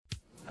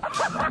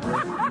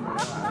Poison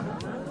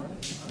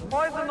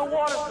the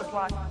water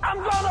supply. I'm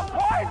gonna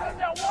poison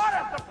the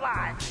water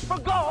supply. For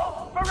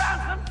gold, for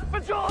ransom, for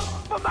jewels,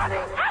 for money.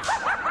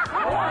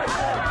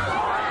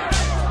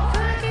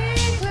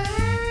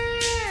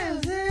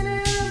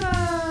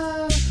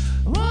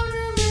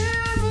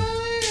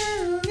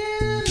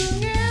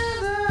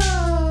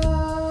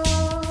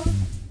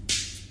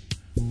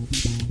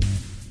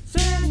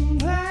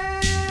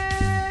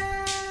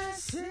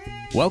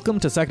 Welcome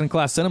to Second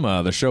Class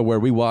Cinema, the show where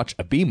we watch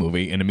a B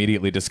movie and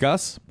immediately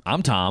discuss.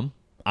 I'm Tom.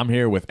 I'm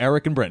here with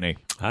Eric and Brittany.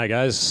 Hi,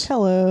 guys.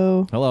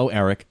 Hello. Hello,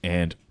 Eric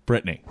and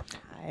Brittany.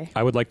 Hi.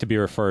 I would like to be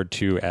referred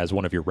to as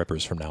one of your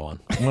Rippers from now on.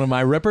 One of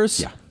my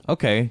Rippers? Yeah.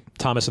 Okay.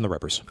 Thomas and the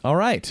Rippers. All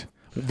right.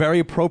 Very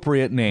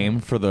appropriate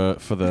name for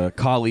the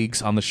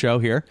colleagues on the show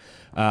here,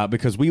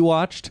 because we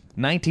watched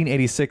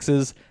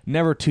 1986's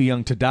Never Too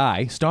Young to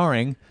Die,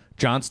 starring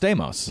John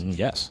Stamos.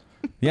 Yes.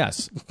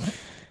 Yes.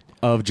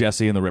 Of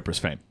Jesse and the Rippers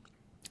fame.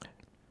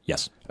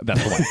 Yes.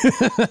 That's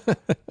the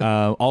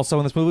one. Also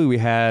in this movie, we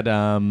had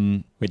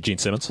Gene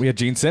Simmons. We had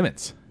Gene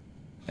Simmons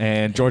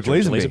and George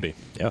Lazenby.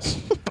 Yes.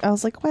 I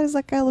was like, why does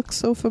that guy look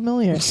so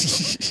familiar?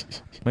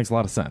 Makes a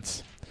lot of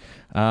sense.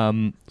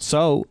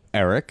 So,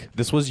 Eric,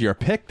 this was your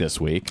pick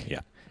this week.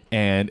 Yeah.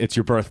 And it's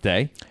your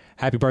birthday.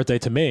 Happy birthday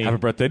to me. Happy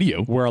birthday to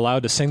you. We're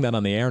allowed to sing that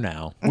on the air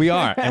now. We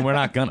are, and we're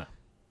not gonna.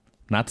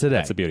 Not today.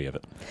 That's the beauty of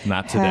it.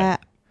 Not today.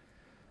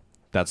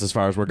 That's as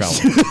far as we're going.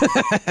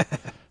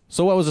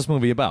 So what was this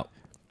movie about?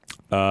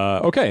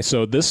 Okay,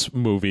 so this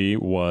movie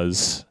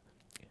was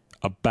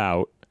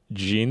about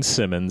Gene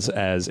Simmons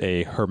as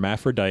a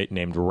hermaphrodite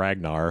named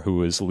Ragnar,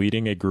 who is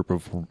leading a group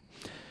of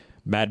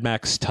Mad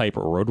Max-type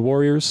road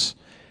warriors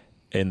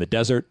in the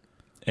desert,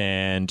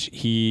 and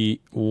he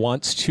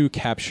wants to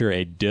capture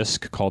a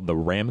disc called the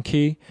Ram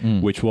Key,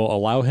 which will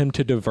allow him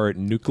to divert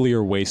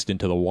nuclear waste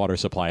into the water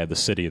supply of the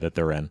city that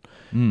they're in.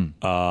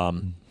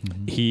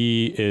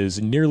 He is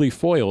nearly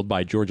foiled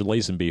by George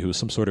Lazenby, who's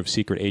some sort of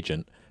secret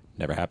agent.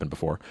 Never happened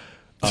before.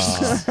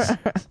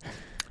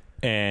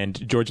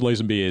 And George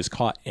Lazenby is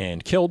caught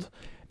and killed,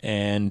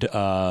 and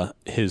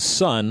his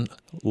son,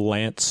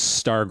 Lance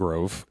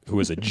Stargrove, who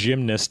is a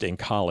gymnast in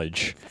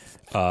college,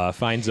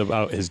 finds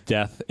about his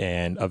death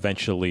and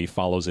eventually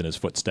follows in his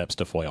footsteps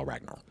to foil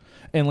Ragnar.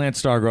 And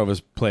Lance Stargrove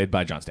is played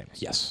by John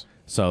Stamos. Yes.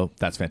 So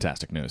that's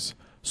fantastic news.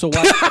 So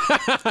why?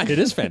 It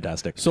is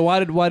fantastic. So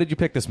why did you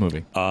pick this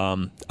movie?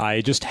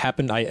 I just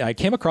happened, I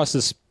came across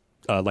this,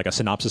 like a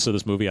synopsis of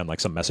this movie on like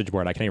some message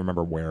board. I can't even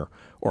remember where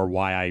or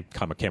why I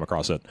came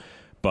across it.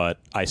 But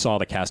I saw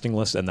the casting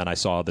list, and then I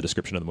saw the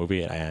description of the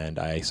movie, and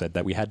I said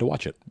that we had to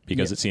watch it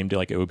because it seemed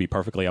like it would be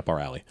perfectly up our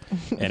alley.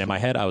 And in my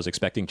head, I was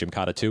expecting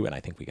Gymkata 2, and I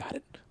think we got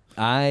it.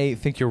 I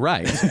think you're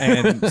right.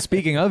 And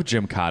speaking of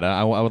Gymkata,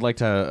 I would like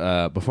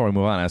to, before we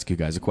move on, ask you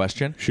guys a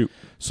question. Shoot.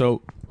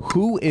 So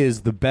who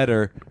is the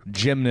better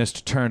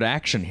gymnast turned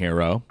action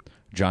hero?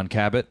 John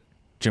Cabot,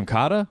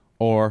 Gymkata,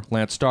 or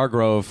Lance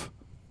Stargrove,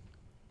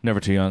 Never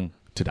Too Young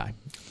to Die?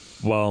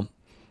 Well,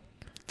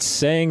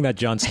 saying that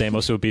John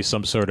Stamos would be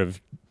some sort of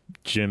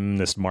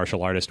gymnast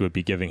martial artist would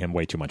be giving him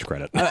way too much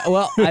credit.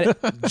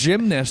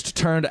 Gymnast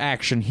turned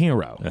action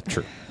hero. That's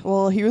true.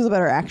 Well, he was a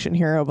better action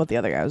hero, but the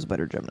other guy was a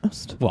better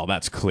gymnast. Well,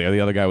 that's clear. The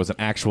other guy was an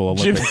actual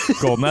Olympic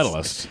gold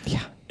medalist.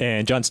 Yeah.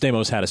 And John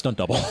Stamos had a stunt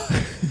double.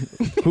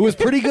 Who was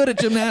pretty good at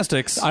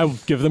gymnastics. I'll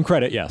give them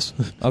credit, yes.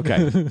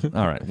 Okay.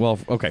 All right. Well,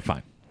 okay,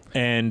 fine.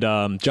 And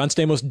John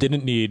Stamos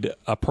didn't need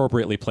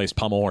appropriately placed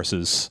pommel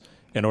horses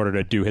in order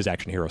to do his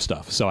action hero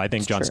stuff. So I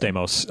think John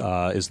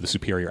Stamos is the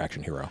superior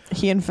action hero.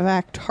 He, in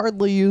fact,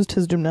 hardly used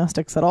his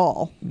gymnastics at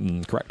all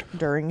Correct.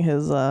 during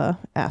his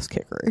ass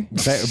kickery.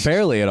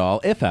 Barely at all,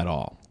 if at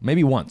all.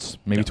 Maybe once,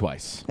 maybe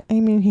twice. I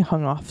mean, he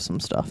hung off some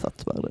stuff.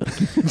 That's about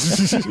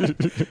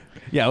it.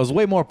 Yeah, it was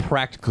way more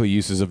practical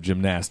uses of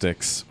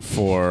gymnastics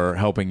for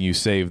helping you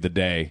save the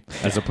day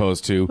as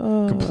opposed to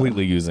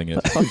completely using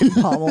it. Fucking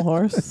pommel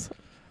horse.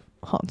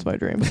 Haunts my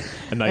dreams.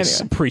 A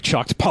nice Anyway.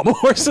 pre-chalked pommel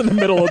horse in the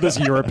middle of this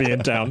European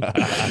town.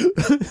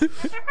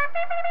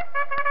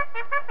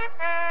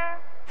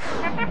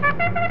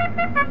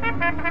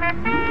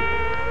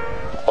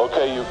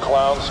 Okay, you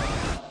clowns,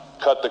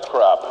 cut the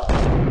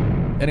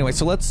crap. Anyway,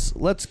 so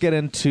let's get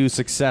into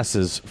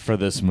successes for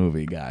this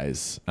movie,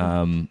 guys.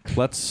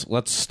 Let's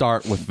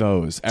start with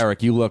those.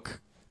 Eric, you look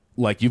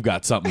like you've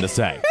got something to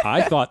say.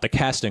 I thought the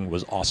casting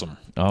was awesome.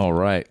 All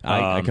right,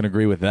 I can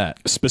agree with that.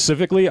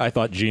 Specifically, I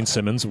thought Gene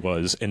Simmons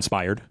was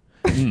inspired.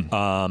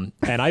 And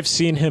I've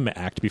seen him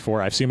act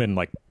before. I've seen him in,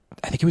 I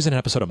think he was in an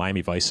episode of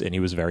Miami Vice, and he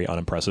was very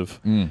unimpressive.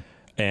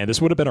 And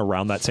this would have been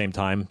around that same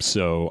time,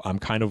 so I'm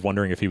kind of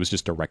wondering if he was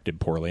just directed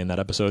poorly in that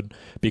episode.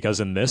 Because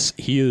in this,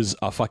 he is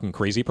a fucking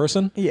crazy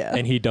person. Yeah.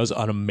 And he does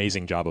an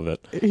amazing job of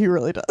it. He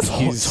really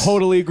does.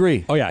 Totally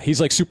agree. Oh, yeah.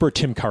 He's like super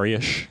Tim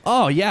Curry-ish.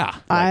 Oh, yeah.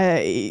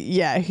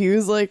 He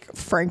was like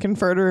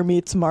Frankenfurter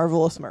meets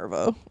Marvelous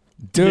Mervo.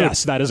 Dude.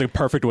 Yes, that is a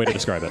perfect way to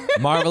describe it.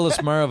 Marvelous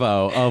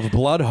Mervo of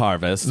Blood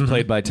Harvest,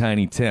 played by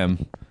Tiny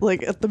Tim.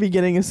 Like at the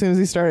beginning, as soon as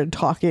he started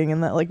talking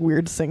in that like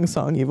weird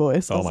sing-songy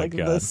voice, I Oh was my like,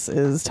 God. "This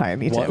is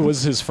Tiny Tim." What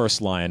was his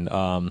first line?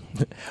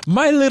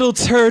 My little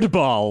turd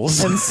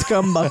balls. And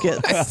scum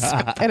buckets,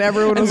 and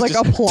everyone was like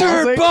applauding.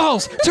 Turd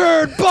balls!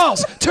 Turd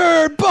balls!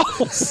 Turd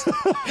balls!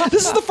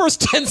 This is the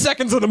first 10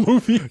 seconds of the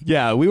movie.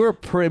 Yeah, we were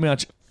pretty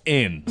much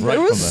in. Right There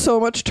from was the- so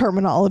much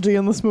terminology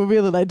in this movie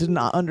that I did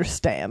not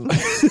understand.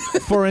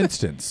 For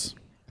instance,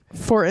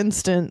 For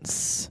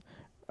instance,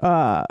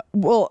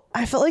 well,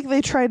 I felt like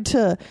they tried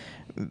to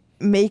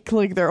make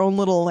like their own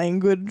little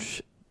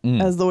language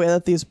as the way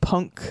that these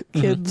punk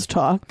kids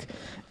talk,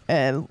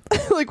 and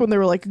like when they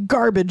were like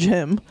garbage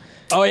him,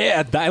 Oh,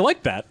 yeah, I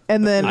like that.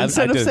 and then I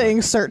instead of did.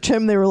 saying search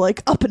him, they were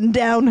like up and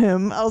down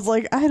him. I was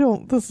like,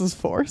 this is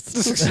forced.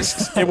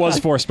 It was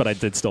forced, but I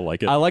did still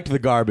like it. I liked the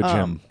garbage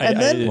him and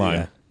then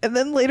line. And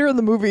then later in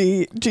the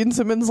movie, Gene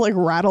Simmons like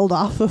rattled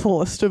off the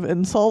list of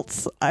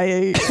insults.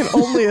 I can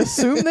only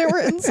assume they were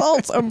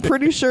insults. I'm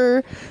pretty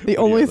sure the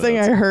only thing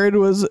I heard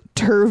was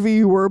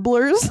turvy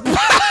warblers.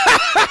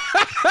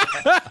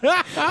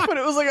 But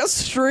it was like a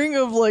string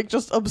of like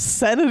just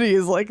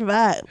obscenities like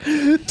that.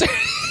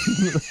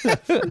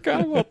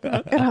 forgot about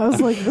that. And I was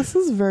like, this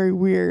is very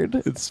weird.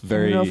 It's I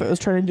very... don't know if it was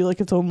trying to do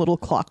like its own little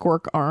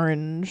Clockwork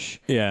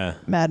Orange, Yeah.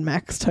 Mad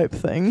Max type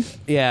thing.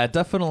 Yeah, it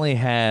definitely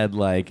had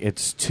like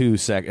its 2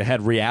 sec. It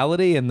had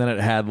reality, and then it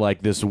had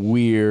like this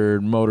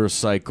weird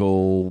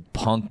motorcycle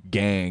punk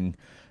gang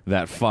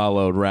that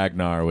followed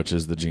Ragnar, which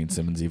is the Gene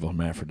Simmons evil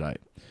hermaphrodite.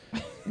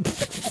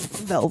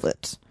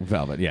 Velvet.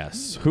 Velvet,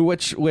 yes.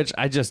 Which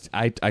I just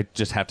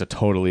have to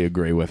totally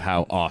agree with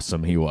how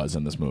awesome he was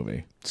in this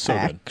movie. So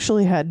I good.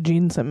 actually had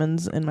Gene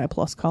Simmons in my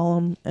plus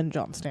column and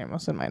John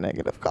Stamos in my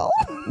negative column,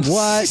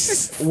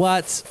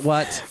 What?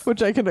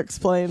 which I can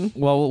explain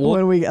Well,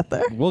 when we get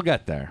there. we'll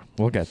get there.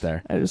 We'll get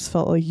there. I just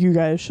felt like you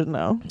guys should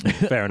know.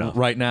 Fair enough.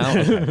 Right now,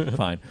 okay,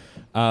 fine.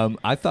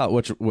 I thought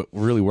what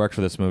really worked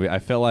for this movie. I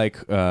feel like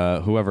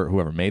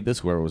whoever made this,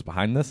 whoever was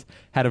behind this,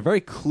 had a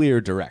very clear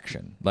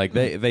direction. Like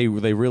they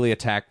really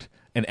attacked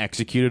and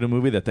executed a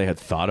movie that they had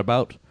thought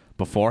about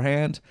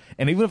beforehand.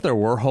 And even if there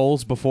were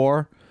holes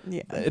before,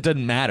 Yeah. it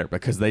didn't matter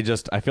because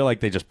I feel like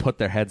they just put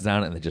their heads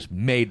down and they just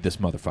made this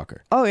motherfucker.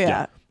 Oh yeah.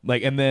 Yeah.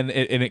 Like, and then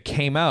it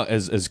came out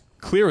as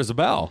clear as a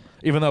bell,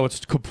 even though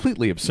it's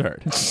completely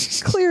absurd.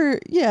 Clear.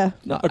 Yeah.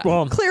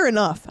 Well, Clear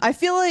enough. I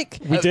feel like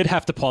we did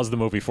have to pause the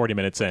movie 40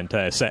 minutes in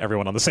to set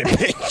everyone on the same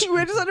page.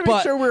 we just had to make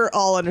But- sure we were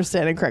all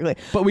understanding correctly.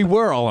 But we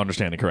were all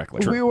understanding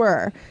correctly. We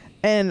were.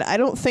 And I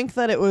don't think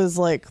that it was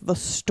like the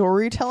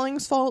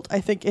storytelling's fault. I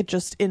think it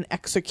just in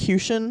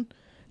execution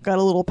got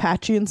a little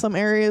patchy in some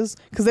areas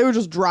because they would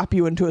just drop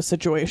you into a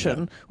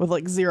situation with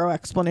like zero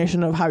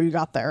explanation of how you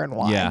got there and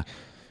why. Yeah.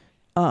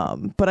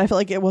 But I feel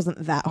like it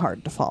wasn't that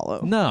hard to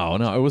follow. No,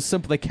 it was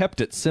simple. They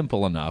kept it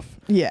simple enough.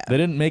 Yeah. They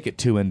didn't make it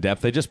too in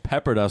depth. They just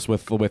peppered us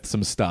with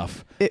some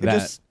stuff. It that,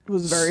 just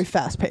was very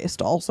fast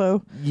paced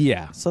also.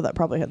 yeah. So that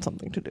probably had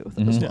something to do with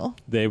it as well.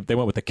 They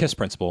went with the KISS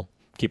principle.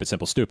 Keep it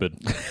simple, stupid,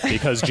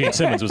 because Gene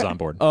Simmons was on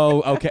board.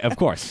 Oh, okay. Of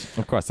course,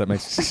 that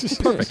makes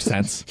perfect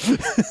sense.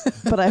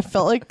 But I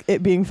felt like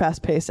it being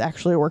fast paced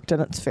actually worked in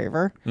its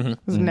favor. Because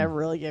it never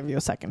really gave you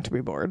a second to be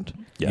bored.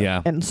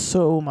 Yeah. And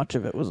so much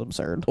of it was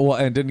absurd. Well,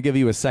 and it didn't give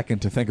you a second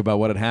to think about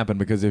what had happened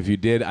because if you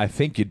did, I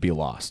think you'd be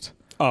lost.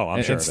 Oh,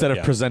 I'm sure. Instead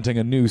of presenting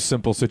a new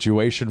simple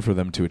situation for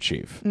them to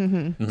achieve.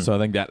 So I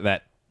think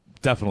that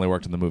definitely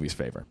worked in the movie's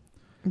favor.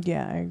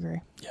 Yeah, I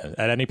agree.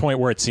 At any point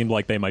where it seemed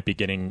like they might be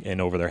getting in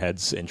over their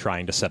heads and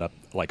trying to set up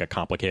like a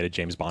complicated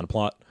James Bond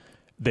plot,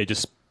 they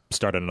just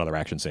started another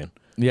action scene.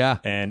 Yeah.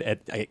 And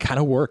it kind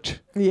of worked.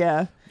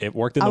 Yeah. It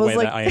worked in I the was way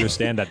like- that I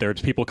understand that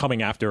there's people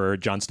coming after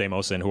John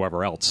Stamos and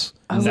whoever else.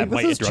 I was that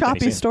like, this is interrupt any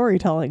choppy scene.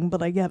 storytelling,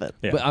 but I get it.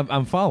 Yeah. But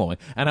I'm following.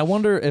 And I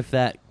wonder if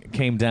that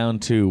came down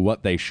to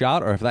what they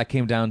shot or if that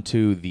came down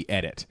to the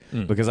edit.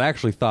 Because I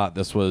actually thought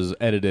this was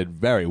edited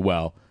very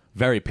well,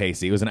 very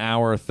pacey. It was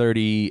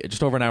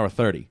just over an hour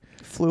 30.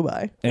 Flew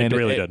by. And It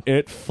really did.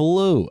 It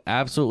flew,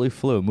 absolutely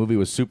flew. The movie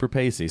was super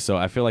pacey, so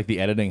I feel like the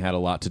editing had a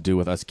lot to do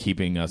with us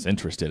keeping us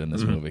interested in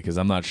this movie because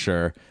I'm not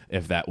sure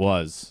if that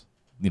was,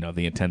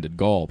 the intended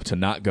goal to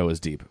not go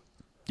as deep.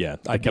 Yeah,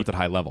 I kept it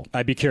high level.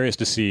 I'd be curious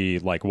to see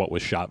like what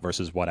was shot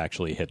versus what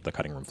actually hit the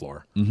cutting room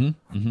floor.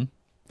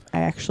 I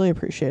actually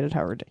appreciated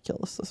how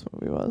ridiculous this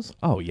movie was.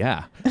 Oh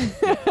yeah,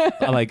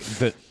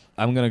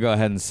 I'm gonna go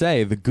ahead and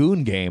say the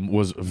Goon Game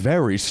was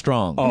very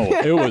strong. Oh,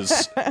 it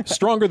was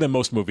stronger than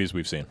most movies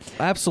we've seen.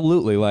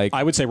 Absolutely,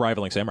 I would say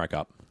rivaling Samurai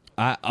Cop.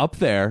 up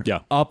there. Yeah.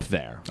 up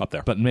there,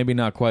 But maybe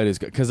not quite as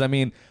good. Because I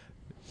mean,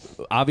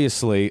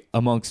 obviously,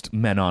 amongst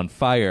Men on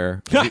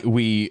Fire,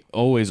 we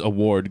always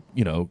award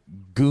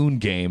Goon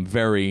Game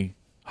very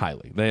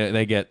highly.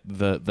 They get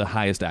the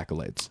highest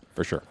accolades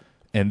For sure.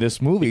 and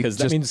this movie Because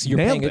that just means you're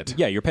nailed paying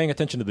it. you're paying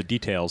attention to the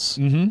details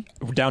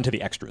down to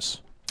the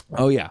extras.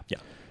 Oh yeah, Yeah.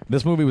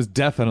 This movie was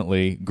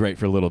definitely great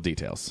for little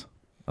details.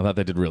 I thought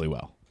they did really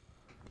well.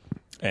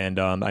 And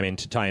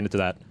to tie into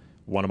that,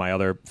 One of my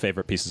other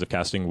favorite pieces of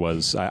casting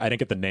was, I didn't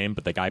get the name,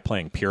 but the guy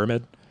playing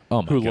Pyramid,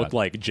 Oh my who God. looked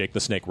like Jake the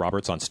Snake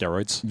Roberts on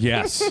steroids.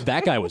 Yes.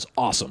 That guy was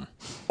awesome.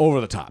 Over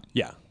the top.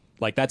 Yeah.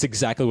 Like, that's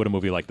exactly what a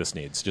movie like this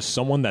needs. Just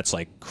someone that's,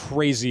 like,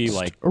 crazy,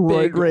 like, a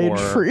roid big rage or,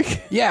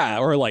 freak. Yeah,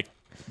 or, like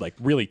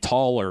really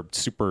tall or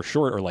super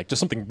short or, like, just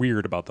something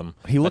weird about them.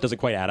 He that looked- doesn't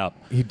quite add up.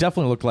 He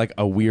definitely looked like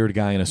a weird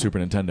guy in a Super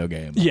Nintendo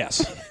game. Yes.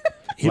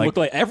 He Like- looked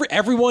like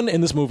everyone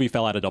in this movie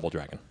fell out of Double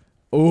Dragon.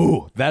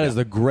 Ooh, that is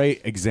a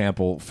great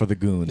example for the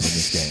goons in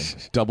this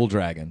game. Double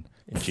Dragon.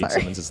 And Gene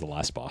Simmons is the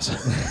last boss.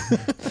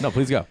 No,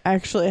 please go. I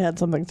actually had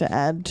something to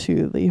add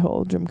to the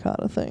whole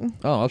Gymkata thing.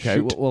 Oh, okay.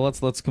 Well, let's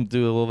do a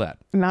little of that.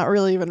 Not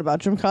really even about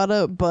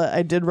Gymkata, but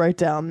I did write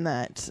down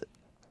that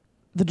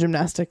the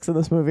gymnastics in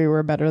this movie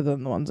were better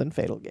than the ones in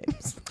Fatal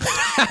Games.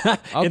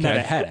 Okay. In that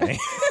it had any.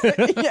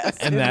 Yes,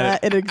 And in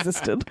that- that it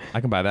existed.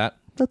 I can buy that.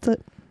 That's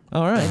it.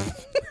 All right.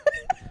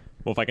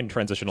 Well, if I can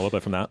transition a little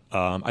bit from that,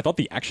 I thought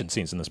the action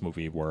scenes in this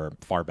movie were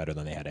far better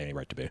than they had any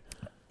right to be.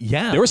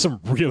 Yeah. There were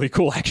some really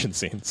cool action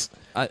scenes.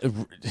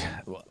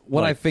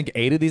 What I think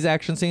aided these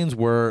action scenes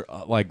were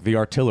like the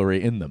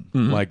artillery in them,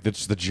 like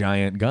the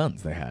giant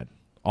guns they had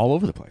all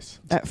over the place.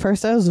 At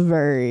first, I was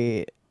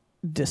very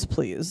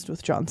displeased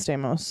with John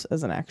Stamos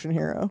as an action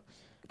hero.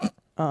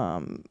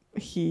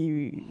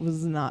 He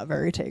was not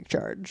very take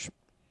charge.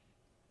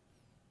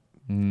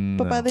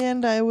 But by the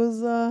end, I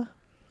was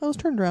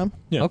turned around.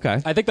 Yeah. Okay.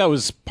 I think that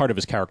was part of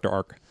his character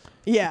arc.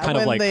 Yeah, Kind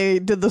of when like- they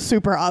did the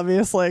super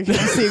obvious, like him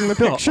seeing the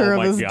picture Oh of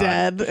my his God.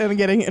 dad and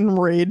getting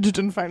enraged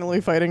and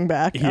finally fighting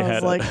back. He I was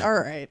had like, all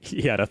right,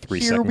 He had a 3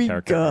 here second we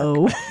character arc.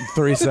 go.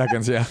 3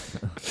 seconds, yeah.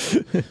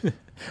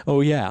 Oh,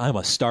 yeah, I'm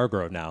a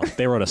Stargrove now.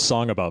 They wrote a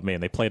song about me,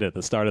 and they played it at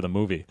the start of the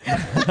movie.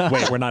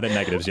 Wait, we're not in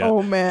negatives yet.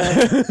 Oh,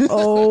 man.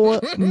 Oh,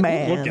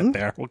 man. We'll get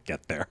there. We'll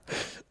get there.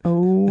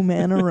 Oh,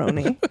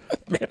 man-a-roni.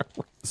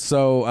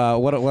 So,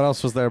 what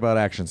else was there about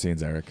action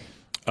scenes, Eric?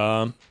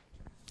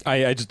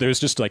 There was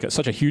just like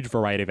such a huge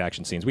variety of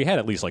action scenes. We had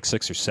at least like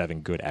 6 or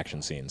 7 good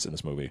action scenes in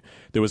this movie.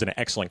 There was an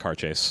excellent car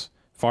chase,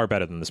 far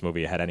better than this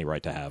movie had any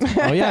right to have.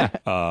 Oh yeah.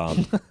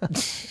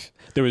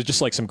 There was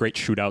just like some great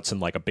shootouts in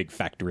like a big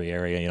factory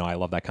area. You know, I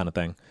love that kind of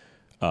thing.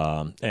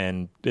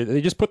 And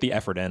they just put the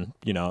effort in.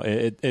 You know,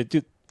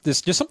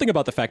 there's just something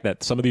about the fact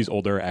that some of these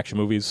older action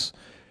movies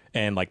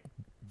and like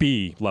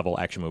B level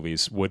action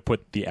movies would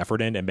put the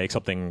effort in and make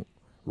something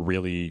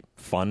really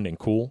fun and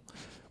cool.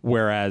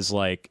 Whereas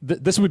like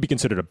this would be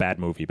considered a bad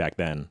movie back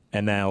then,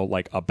 and now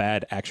like a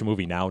bad action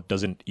movie now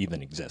doesn't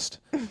even exist.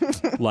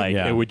 Like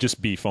Yeah. it would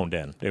just be phoned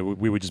in.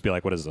 We would just be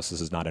like, "What is this? This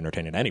is not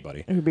entertaining to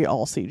anybody." It would be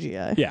all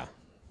CGI. Yeah,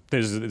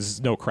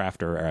 there's no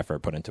craft or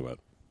effort put into it.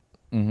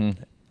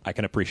 Mm-hmm. I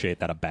can appreciate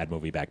that a bad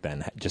movie back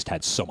then just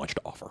had so much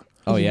to offer.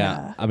 Oh yeah.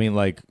 Yeah. I mean,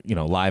 like, you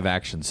know, live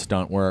action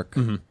stunt work,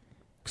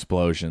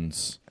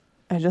 explosions.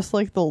 I just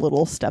like the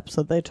little steps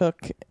that they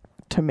took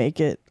to make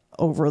it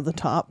over the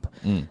top.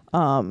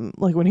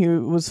 Like when he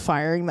was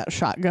firing that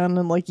shotgun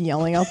and like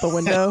yelling out the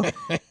window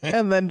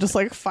and then just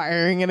like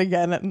firing it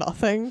again at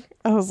nothing.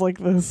 I was like,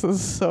 this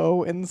is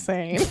so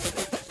insane.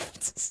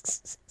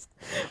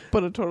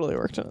 But it totally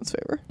worked in its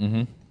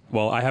favor.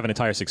 Well, I have an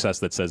entire success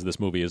that says this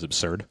movie is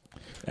absurd.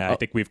 I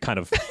think we've kind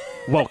of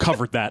well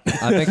covered that.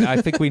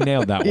 I think we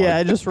nailed that one. Yeah,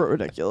 I just wrote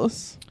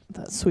ridiculous.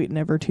 That sweet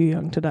Never Too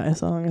Young to Die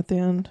song at the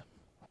end.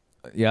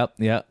 Yep.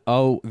 Yeah.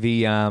 Oh, the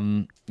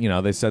you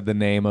know, they said the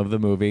name of the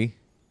movie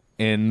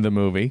in the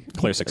movie.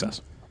 Clear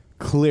success.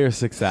 Clear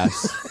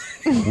success.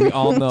 We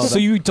all know. So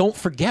that. you don't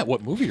forget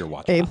what movie you're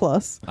watching.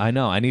 A+. I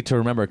know. I need to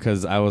remember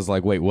because I was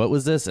like, wait, what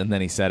was this? And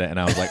then he said it, and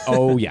I was like,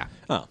 oh yeah,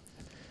 Oh,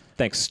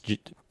 thanks,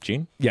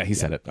 Gene. yeah, he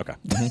said it. Okay.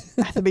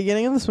 At the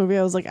beginning of this movie,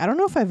 I was like, I don't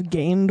know if I've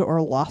gained or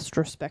lost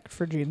respect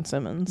for Gene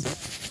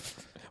Simmons.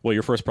 Well,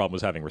 your first problem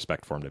was having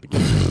respect for him to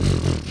begin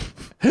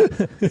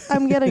with.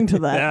 I'm getting to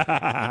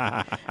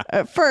that.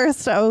 At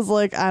first, I was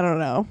like, I don't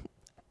know.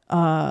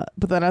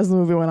 But then as the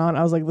movie went on,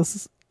 I was like,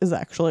 this is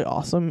actually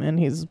awesome, and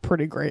he's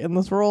pretty great in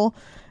this role.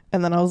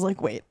 And then I was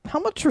like, wait, how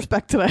much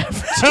respect did I have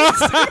for Gene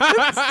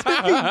Simmons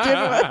to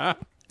begin with?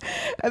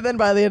 And then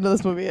by the end of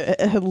this movie, it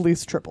had at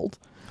least tripled.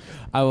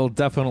 I will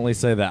definitely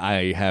say that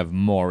I have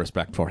more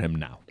respect for him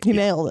now. He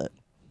nailed it.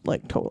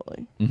 Like,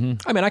 totally.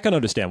 I mean, I can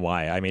understand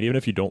why. I mean, even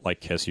if you don't like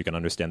Kiss, you can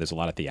understand there's a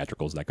lot of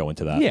theatricals that go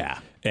into that. Yeah.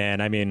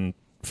 And I mean,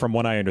 from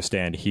what I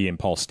understand, he and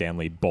Paul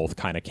Stanley both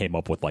kind of came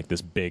up with like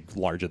this big,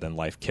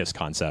 larger-than-life Kiss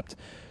concept.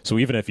 So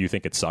even if you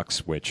think it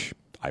sucks, which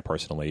I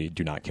personally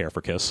do not care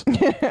for Kiss,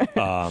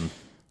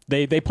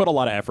 they put a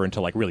lot of effort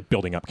into like really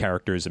building up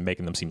characters and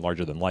making them seem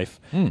larger than life.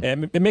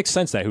 And it makes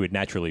sense that he would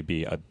naturally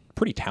be a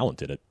pretty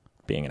talented at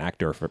being an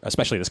actor, for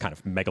especially this kind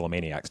of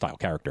megalomaniac style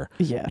character.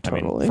 Yeah, I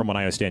mean, totally. from what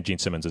I understand, Gene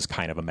Simmons is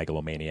kind of a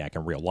megalomaniac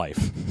in real life,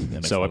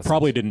 makes so a lot it of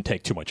probably didn't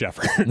take too much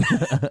effort.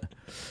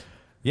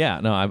 Yeah,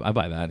 no, I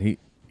buy that. He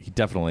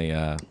definitely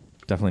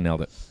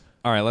nailed it.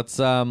 All right, let's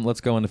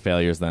go into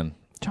failures then.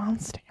 John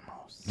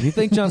Stamos. Do you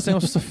think John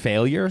Stamos was a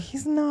failure?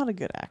 He's not a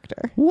good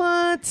actor.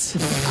 What?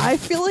 I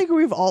feel like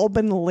we've all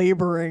been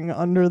laboring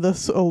under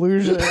this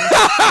illusion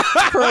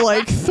for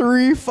like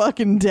 3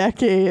 fucking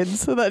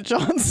decades that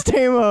John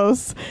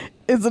Stamos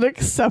is an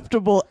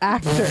acceptable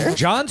actor.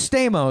 John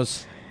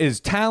Stamos is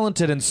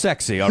talented and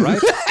sexy, all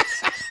right?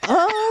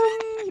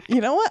 You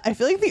know what? I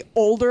feel like the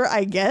older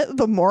I get,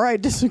 the more I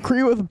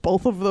disagree with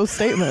both of those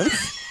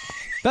statements.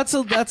 That's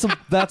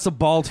a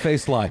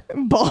bald-faced lie.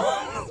 Bald.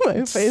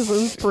 My face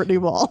is pretty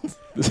bald.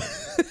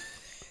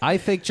 I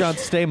think John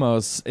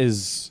Stamos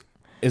is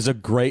a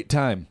great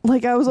time.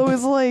 Like, I was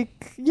always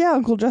like, yeah,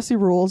 Uncle Jesse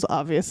rules,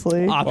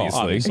 obviously.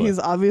 Obviously. He's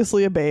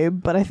obviously a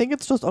babe, but I think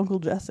it's just Uncle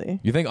Jesse.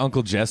 You think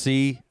Uncle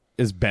Jesse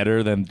is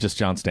better than just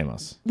John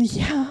Stamos?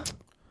 Yeah.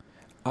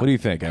 What do you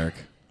think, Eric?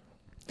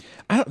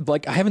 I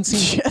haven't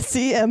seen.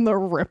 Jesse and the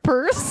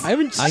Rippers. I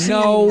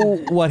know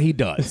what he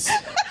does.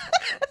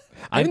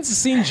 I haven't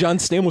seen John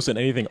Stamos in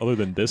anything other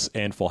than this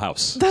and Full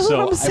House. That's so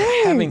what I'm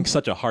saying. having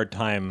such a hard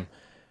time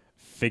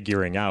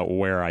figuring out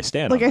where I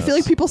stand. Like, on I feel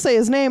this. like people say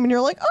his name and you're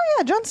like, oh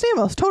yeah, John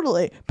Stamos,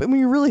 totally. But when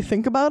you really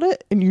think about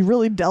it and you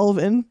really delve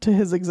into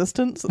his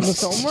existence in the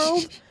film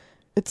world,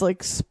 it's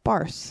like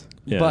sparse.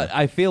 Yeah. But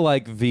I feel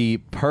like the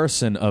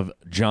person of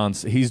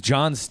he's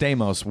John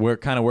Stamos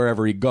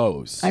wherever he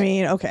goes. I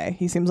mean, okay,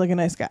 he seems like a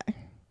nice guy.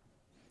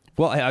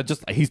 Well,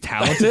 he's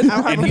talented.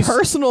 I don't have a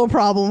personal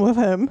problem with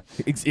him.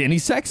 And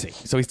he's sexy.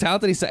 So he's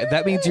talented.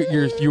 That means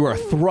you are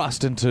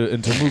thrust into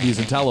movies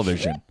and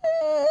television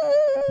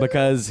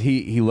because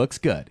he looks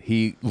good.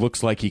 He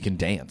looks like he can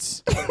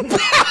dance.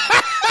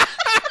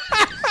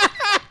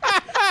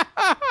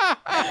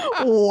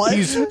 What?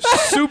 He's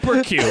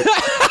super cute.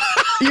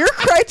 Your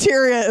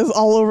criteria is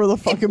all over the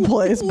fucking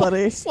place,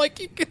 buddy. like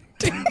you can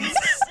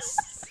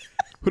dance.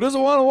 Who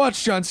doesn't want to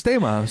watch John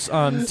Stamos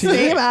on TV?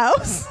 Same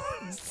house.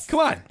 Come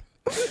on.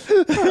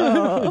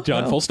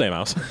 John Full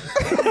Stamos.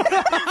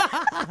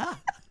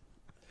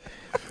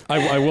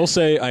 I will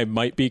say I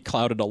might be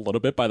clouded a little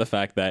bit by the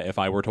fact that if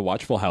I were to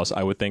watch Full House,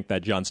 I would think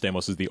that John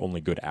Stamos is the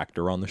only good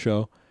actor on the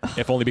show,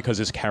 if only because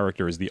his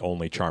character is the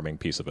only charming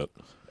piece of it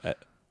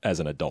as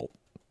an adult.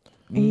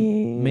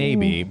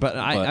 Maybe, but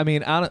I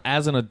mean,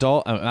 as an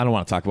adult, I don't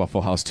want to talk about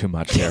Full House too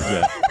much here.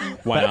 Yeah.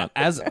 Why not?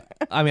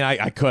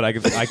 I could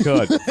for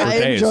I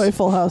days. enjoy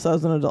Full House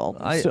as an adult.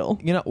 Still,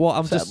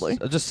 I'm sadly.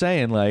 just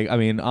saying, like, I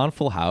mean, on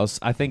Full House,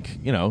 I think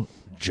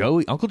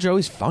Uncle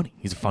Joey's funny.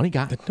 He's a funny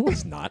guy. No,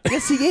 he's not.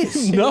 Yes, he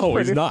is. No,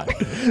 he's not.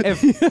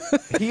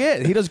 He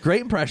is. He does great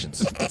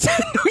impressions. No,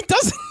 he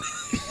doesn't.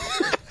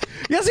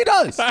 Yes, he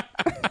does.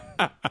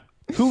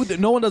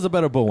 No one does a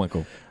better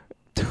Bullwinkle.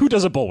 Who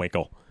does a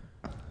Bullwinkle?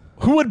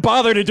 Who would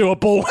bother to do a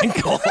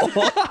Bullwinkle?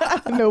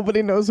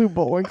 Nobody knows who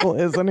Bullwinkle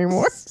is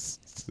anymore.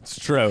 It's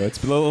true.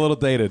 It's a little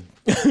dated.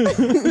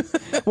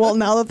 Well,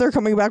 now that they're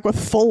coming back with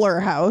Fuller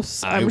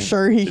House, I'm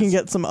sure he can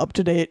get some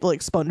up-to-date, like,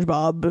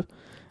 SpongeBob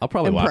I'll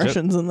probably watch it.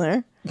 impressions in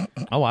there.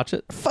 I'll watch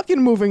it.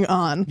 Fucking moving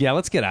on. Yeah,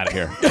 let's get out of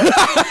here.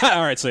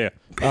 All right, see ya.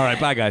 All right,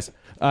 bye, guys.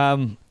 All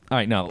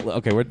right, now,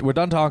 okay, we're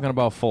done talking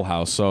about Full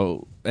House,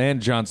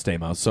 and John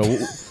Stamos.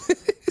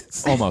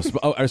 So almost.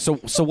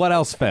 So what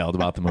else failed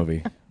about the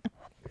movie?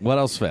 What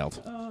else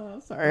failed?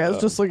 Sorry, I was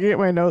just looking at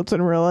my notes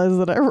and realized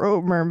that I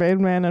wrote Mermaid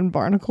Man and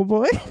Barnacle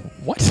Boy.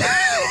 What?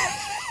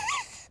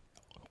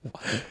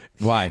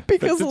 Why?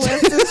 Because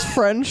Lance's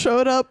friend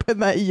showed up in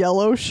that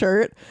yellow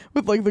shirt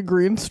with like the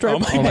green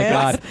striped Oh my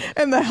pants God.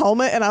 and the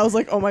helmet, and I was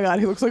like, oh my God,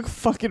 he looks like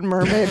fucking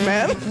Mermaid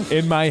Man.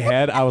 In my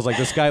head, I was like,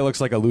 this guy looks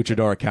like a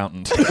luchador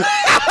accountant.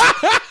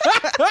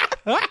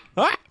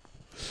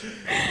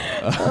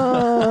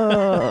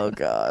 Oh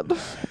God,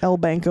 El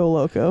Banco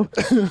Loco.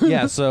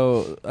 Yeah,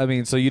 so I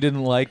mean, so you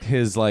didn't like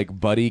his like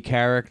buddy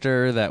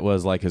character that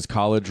was like his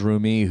college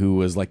roomie who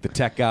was like the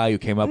tech guy who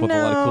came up with a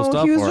lot of cool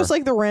stuff? he was or- just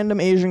like the random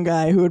Asian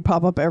guy who would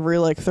pop up every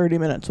like 30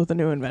 minutes with a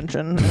new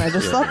invention, and I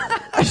just thought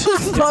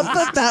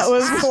that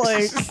was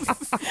like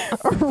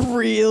a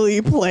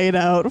really played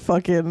out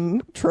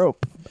fucking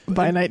trope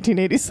by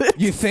 1986.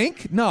 You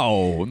think?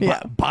 No.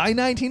 Yeah. By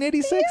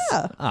 1986?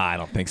 Yeah. I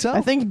don't think so.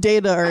 I think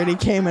Data already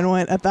came and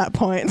went at that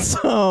point,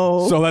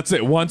 so that's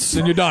it. Once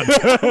and you're done.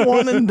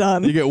 one and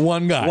done. You get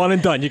one guy. One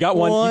and done. You got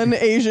one. One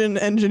Asian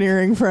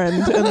engineering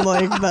friend, and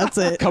like that's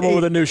it. Come up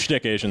with a new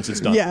shtick, Asians.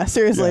 It's done. Yeah,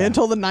 seriously.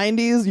 Until the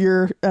 90s,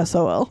 you're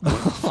SOL.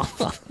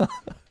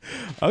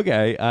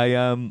 Okay.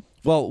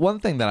 Well, one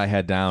thing that I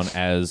had down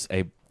as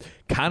a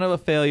kind of a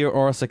failure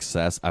or a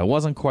success, I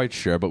wasn't quite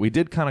sure, but we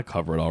did kind of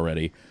cover it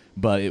already.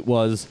 But it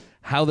was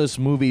how this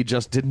movie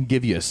just didn't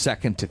give you a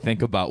second to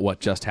think about what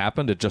just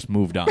happened. It just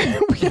moved on.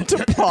 We had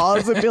to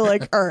pause and be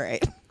like, all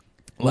right.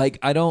 Like,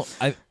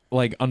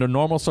 under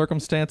normal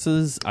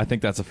circumstances, I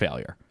think that's a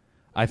failure.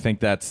 I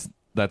think that's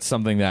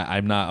something that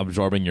I'm not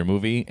absorbing your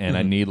movie, and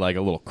I need like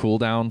a little cool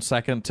down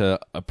second to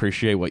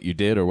appreciate what you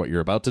did or what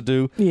you're about to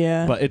do.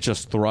 Yeah. But it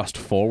just thrust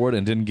forward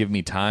and didn't give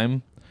me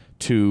time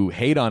to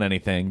hate on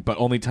anything, but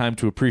only time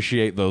to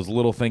appreciate those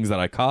little things that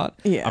I caught.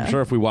 Yeah. I'm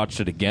sure if we watched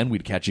it again,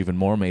 we'd catch even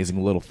more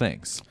amazing little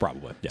things.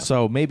 Probably. Yeah.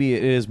 So maybe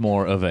it is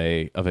more of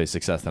a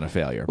success than a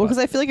failure. Well, but- because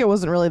I feel like it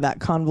wasn't really that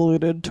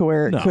convoluted to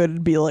where it No.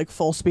 could be like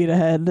full speed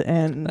ahead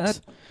and That-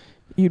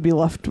 you'd be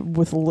left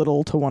with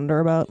little to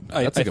wonder about.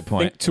 That's a good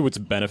point. I think to its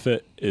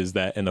benefit is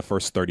that in the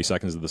first 30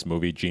 seconds of this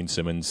movie, Gene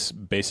Simmons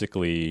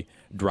basically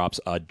drops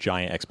a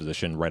giant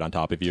exposition right on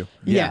top of you.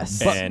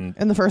 Yes. And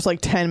In the first like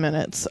 10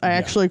 minutes, I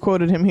actually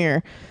quoted him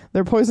here.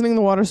 They're poisoning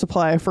the water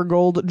supply for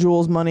gold,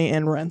 jewels, money,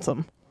 and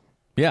ransom.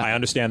 yeah, I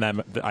understand that.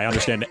 I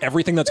understand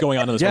everything that's going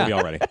on in this movie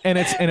already. and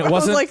it I was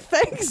wasn't like,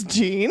 thanks,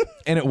 Gene.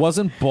 and it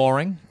wasn't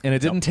boring, and it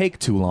didn't take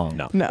too long.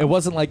 No. It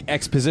wasn't like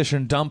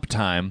exposition dump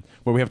time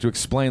where we have to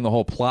explain the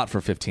whole plot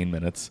for 15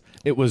 minutes.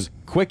 It was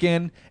quick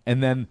in,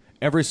 and then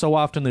every so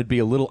often there'd be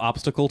a little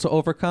obstacle to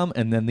overcome,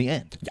 and then the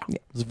end. Yeah,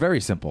 it was very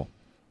simple.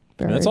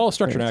 And that's all Very,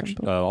 structure and very action.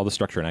 simple. All the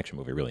structure and action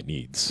movie really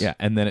needs. Yeah,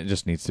 and then it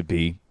just needs to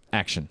be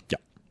action. Yeah.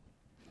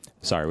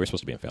 Sorry, we're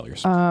supposed to be in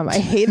failures. I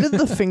hated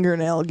the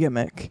fingernail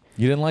gimmick.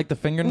 You didn't like the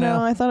fingernail?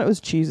 No, I thought it was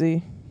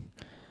cheesy.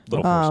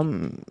 Little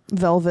forced.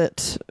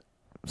 Velvet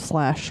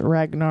 /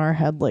 Ragnar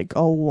had like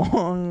a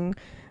long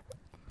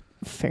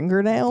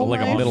fingernail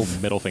Like a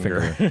knife. middle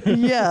finger.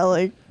 Yeah,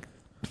 like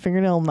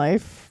fingernail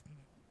knife.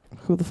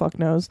 Who the fuck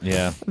knows?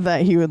 Yeah.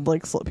 That he would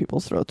like slit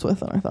people's throats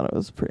with, and I thought it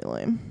was pretty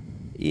lame.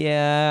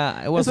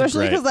 Yeah, it wasn't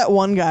Especially great. because that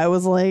one guy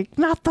was like,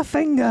 "Not the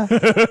finger."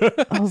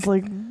 I was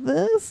like,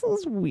 "This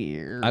is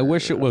weird." I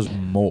wish it was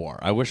more.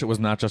 I wish it was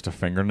not just a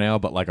fingernail,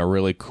 but like a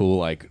really cool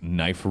like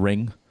knife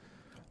ring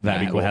that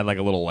That'd be cool. had like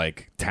a little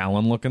like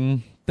talon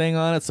looking thing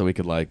on it, so we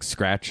could like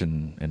scratch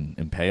and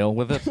impale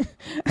with it.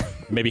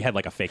 Maybe he had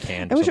like a fake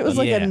hand. I or wish it was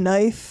something. like Yeah. a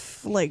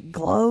knife, like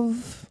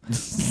glove,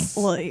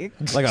 like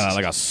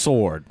like a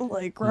sword.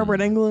 Robert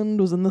Englund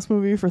was in this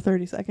movie for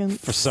 30 seconds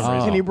For some Oh.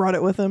 reason. and he brought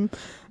it with him.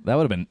 That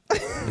would have been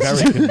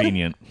very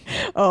convenient.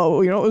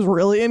 Oh, you know what was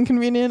really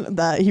inconvenient?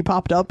 That he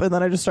popped up and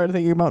then I just started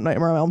thinking about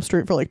Nightmare on Elm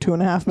Street for like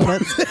 2.5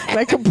 minutes. And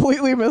I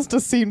completely missed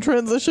a scene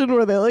transition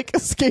where they like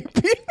escape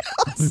being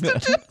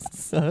hostages.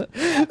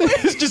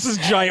 It's just this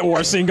giant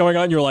war scene going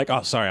on. You're like,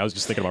 oh, sorry, I was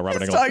just thinking about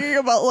Robert He's Englund. talking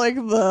about like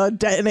the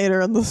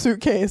detonator and the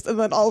suitcase, and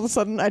then all of a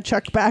sudden I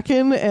checked back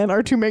in, and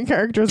our two main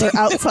characters are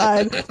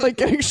outside, like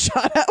getting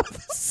shot at with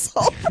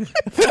assault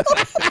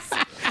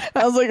rifles.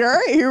 I was like, all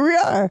right, here we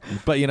are.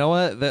 But you know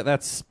what?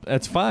 That's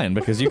fine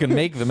because you can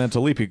make the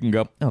mental leap. You can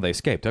go, oh, they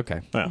escaped.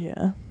 Okay,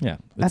 Yeah, yeah.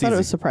 I it's thought it easy.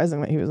 was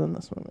surprising that he was in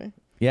this movie,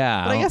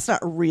 Yeah, but I guess not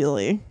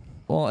really.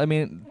 Well, I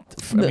mean,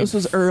 This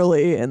was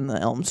early in the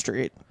Elm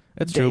Street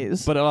it's true.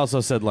 days. But it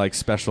also said like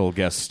special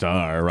guest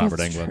star Robert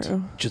That's Englund.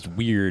 true. Just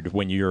weird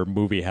when your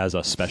movie has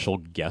a special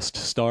guest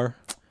star.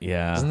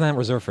 Yeah, Isn't that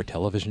reserved for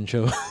television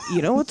show?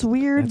 You know what's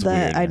weird? That's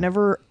That weird, I yeah.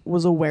 never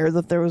was aware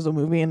that there was a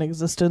movie in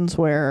existence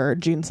where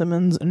Gene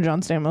Simmons and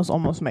John Stamos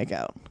almost make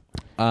out.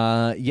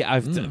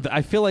 Yeah,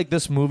 I feel like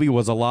this movie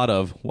was a lot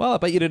of, well, I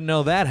bet you didn't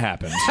know that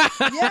happened.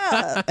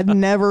 Yeah,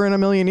 never in a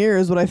million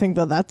years would I think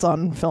that that's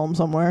on film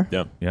somewhere.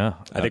 Yeah. Yeah.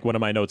 I think one of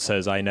my notes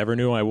says, I never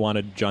knew I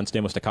wanted John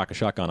Stamos to cock a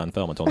shotgun on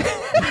film until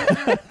now.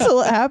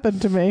 Until it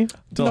happened to me.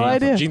 Till No it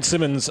happened. idea. Gene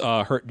Simmons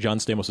hurt John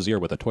Stamos' ear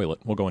with a toilet.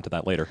 We'll go into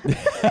that later.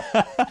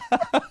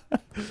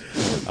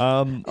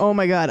 Oh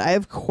my god, I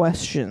have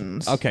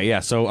questions. Okay, yeah,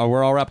 so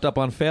we're all wrapped up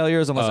on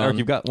failures, unless, Eric,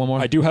 you've got one more?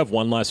 I do have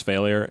one last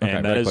failure, Okay,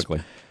 and that very is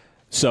quickly.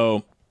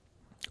 so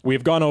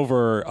we've gone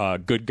over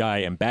good guy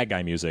and bad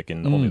guy music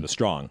in Only the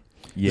Strong.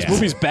 Yeah. This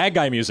movie's bad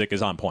guy music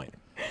is on point.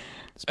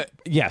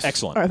 Yes.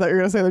 Excellent. I thought you were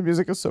going to say the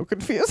music is so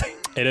confusing.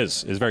 It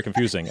is. It's very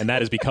confusing. And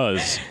that is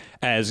because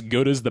as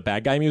good as the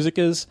bad guy music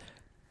is,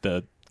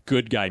 the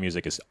good guy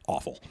music is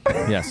awful.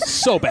 Yes.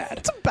 So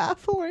bad.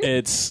 Baffling.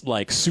 It's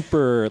like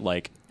super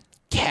like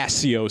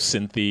Casio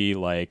synthy,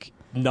 like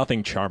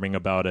nothing charming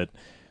about it.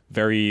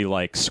 Very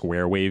like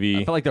square wavy.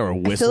 I feel like there were I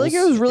whistles. feel like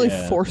it was really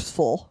Yeah.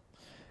 forceful.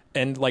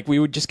 And like we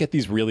would just get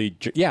these really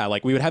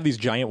like we would have these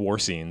giant war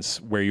scenes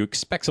where you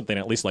expect something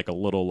at least like a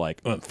little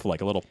like oomph,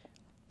 like a little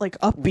Like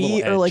upbeat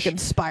Little or like edge.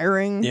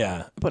 inspiring.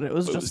 yeah. But it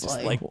was It just, was just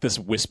like, like this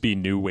wispy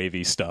new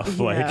wavy stuff.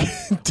 Yeah. Like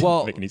didn't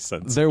Well, make any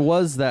sense. there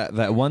was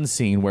that one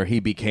scene where he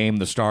became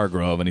the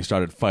Stargrove and he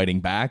started fighting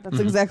back. that's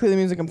exactly the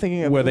music I'm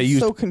thinking of. Where It they was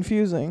used- so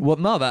confusing. Well,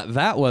 no,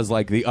 that was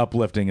like the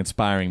uplifting,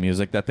 inspiring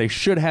music that they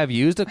should have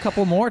used a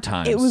couple more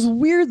times. It was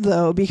weird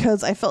though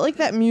because I felt like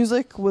that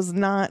music was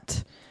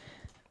not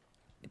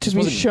to be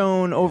wasn't-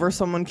 shown over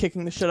someone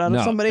kicking the shit out No,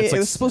 of somebody. it's It like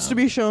was supposed to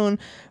be shown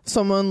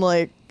someone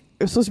like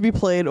it was supposed to be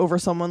played over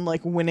someone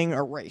like winning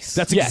a race.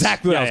 That's Yes.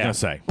 exactly what I Yeah,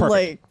 was yeah. going to say.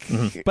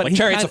 like But like he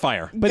Chariots had- of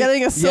Fire. but getting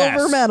he- a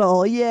silver yes.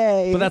 medal.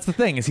 Yay. But that's the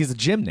thing is he's a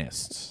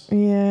gymnast. yeah.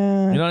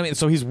 You know what I mean?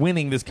 So he's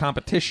winning this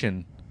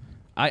competition.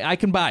 I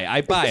buy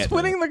He's it.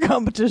 winning the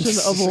competition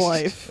of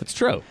life. It's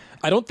true.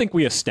 I don't think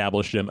we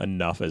established him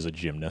enough as a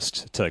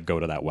gymnast to go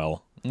to that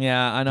well.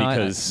 Yeah, I know.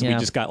 Because we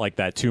just got like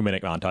that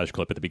 2-minute montage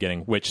clip at the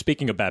beginning, which,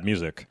 speaking of bad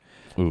music,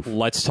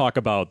 let's talk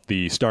about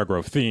the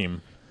Stargrove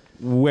theme,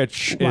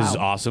 which is Wow.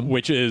 awesome.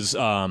 which is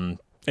an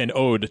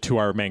ode to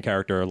our main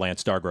character,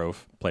 Lance Stargrove,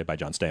 played by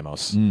John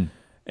Stamos.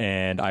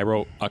 and I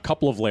wrote a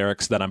couple of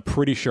lyrics that I'm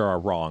pretty sure are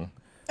wrong,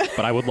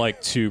 but I would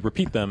like to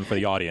repeat them for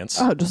the audience.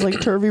 Oh, just like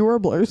Turvy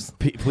Warblers.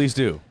 Please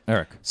do,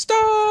 Eric.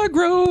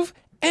 Stargrove,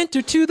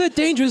 enter to the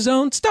danger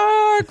zone.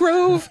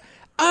 Stargrove,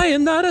 I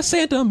am not a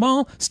Santa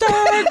Mall.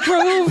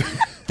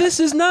 Stargrove, this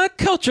is not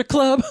Culture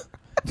Club.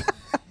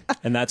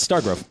 And that's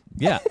Stargrove.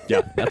 Yeah,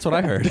 that's what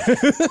I heard.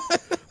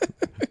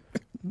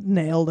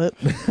 Nailed it.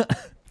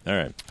 All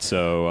right,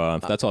 so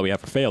that's all we have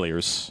for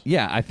failures.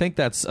 Yeah, I think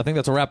that's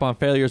a wrap on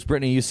failures.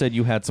 Brittany, you said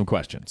you had some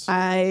questions.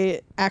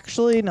 I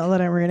actually, now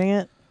that I'm reading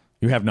it,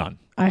 You have none.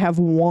 I have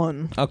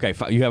one. Okay,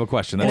 you have a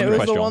question. And That's it your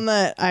was the question. one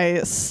that I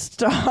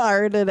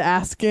started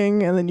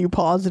asking, and then you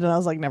paused it, and I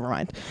was like, never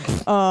mind.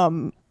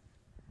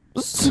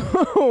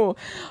 So,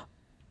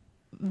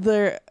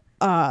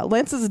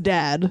 Lance's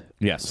dad,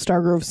 Yes.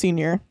 Stargrove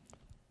Sr.,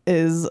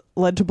 is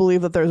led to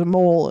believe that there's a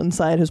mole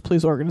inside his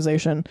police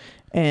organization,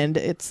 and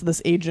it's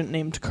this agent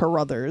named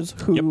Carruthers,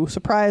 who,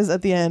 surprise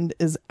at the end,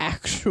 is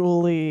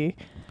actually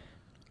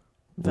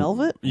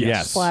Velvet?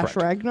 Yes. Slash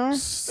Ragnar?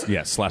 Yes,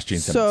 / Gene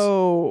Simmons.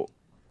 So,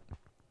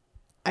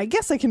 I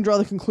guess I can draw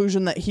the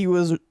conclusion that he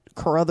was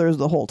Carruthers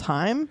the whole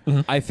time.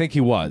 I think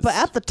he was. But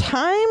at the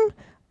time,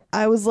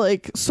 I was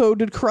like, so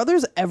did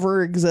Carruthers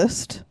ever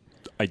exist?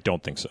 I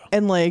don't think so.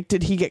 And like,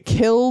 did he get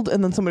killed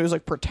and then somebody was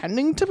like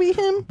pretending to be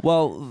him?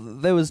 Well,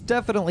 there was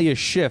definitely a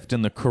shift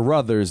in the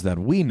Carruthers that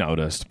we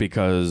noticed,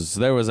 because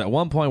there was at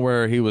one point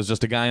where he was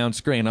just a guy on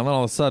screen, and then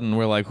all of a sudden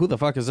we're like, who the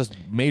fuck is this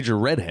major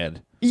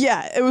redhead?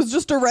 Yeah, it was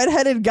just a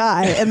redheaded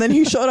guy, and then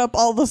he showed up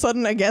all of a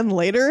sudden again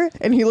later,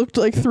 and he looked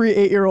like 3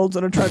 8-year-olds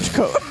in a trench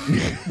coat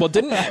Well,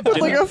 with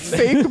like a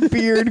fake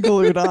beard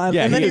glued on.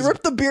 Yeah, and then he he is-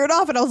 ripped the beard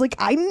off, and I was like,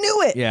 I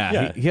knew it.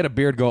 Yeah. He had a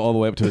beard go all the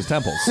way up to his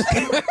temples.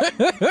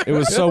 It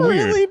was so I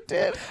weird. really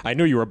did. I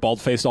knew you were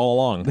bald-faced all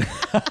along.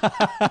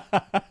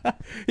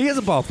 He is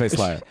a bald-faced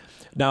liar.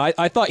 Now,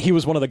 I thought he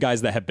was one of the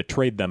guys that had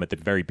betrayed them at the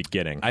very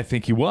beginning. I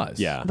think he was.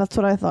 Yeah, That's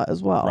what I thought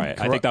as well. right.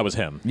 I think that was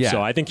him. Yeah.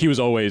 So I think he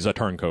was always a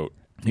turncoat.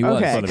 He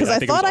was. Okay, From the- because I I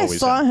think it was thought I always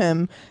saw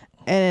him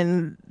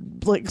and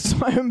like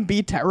saw him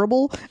be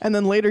terrible, and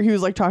then later he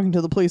was like talking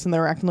to the police and they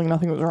were acting like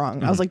nothing was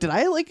wrong. I was like, did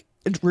I like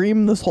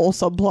dream this whole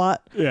subplot?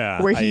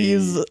 Yeah, where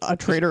he's a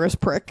traitorous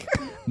prick.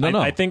 No.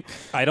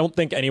 I don't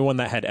think anyone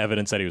that had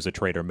evidence that he was a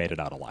traitor made it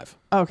out alive.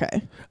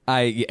 Okay,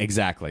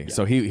 Exactly.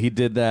 So he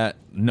did that.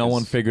 No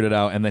one figured it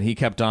out, and then he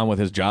kept on with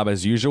his job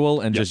as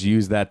usual and just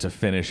used that to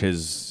finish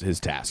his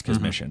task, his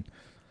mission.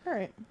 all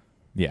right.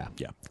 Yeah.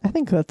 Yeah. I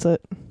think that's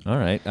it. All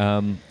right.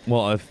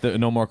 Well, if there are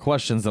no more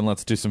questions, then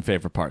let's do some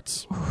favorite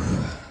parts.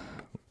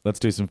 Let's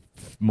do some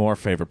more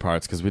favorite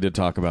parts, because we did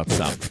talk about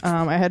some.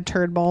 I had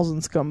turd balls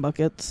and scum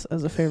buckets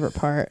as a favorite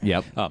part.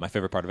 Yep. My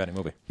favorite part of any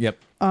movie. Yep.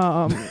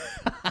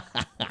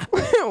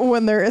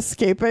 When they're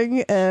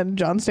escaping and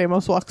John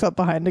Stamos walks up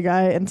behind a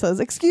guy and says,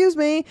 "Excuse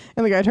me,"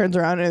 and the guy turns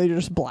around and he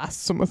just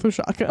blasts him with a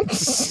shotgun. I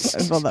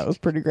thought that was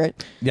pretty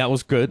great. Yeah, it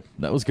was good.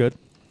 That was good.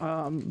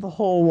 The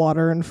whole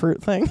water and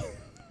fruit thing,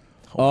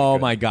 Oh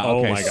my god. Oh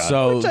Okay. my God.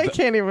 So which I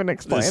can't even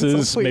explain. This so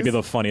is please, maybe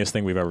the funniest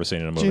thing we've ever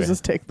seen in a movie. Jesus,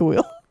 take the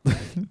wheel.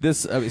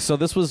 this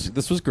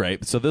was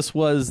great. So this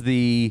was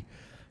the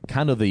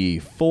kind of the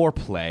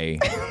foreplay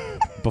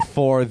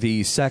before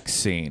the sex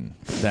scene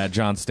that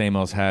John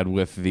Stamos had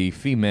with the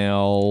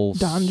female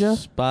Danja?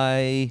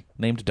 spy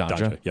named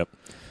Danja. Yep.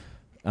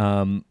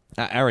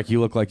 Eric, you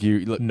look like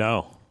you.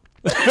 No.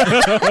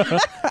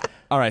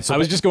 All right. So I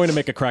was just going to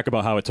make a crack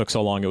about how it took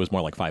so long. It was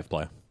more like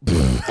 5-play.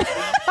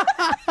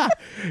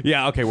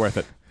 Yeah, okay, worth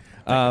it.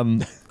 All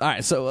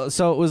right, so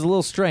it was a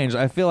little strange.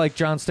 I feel like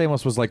John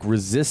Stamos was like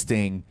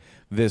resisting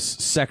this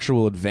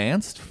sexual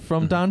advance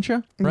from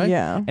Danja, right?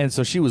 Yeah. And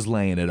so she was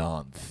laying it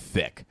on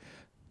thick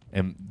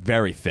and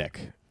very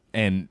thick.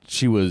 And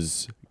she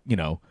was,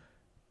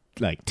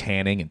 like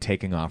tanning and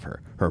taking off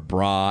her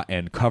bra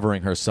and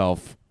covering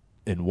herself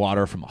in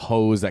water from a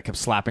hose that kept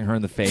slapping her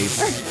in the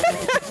face.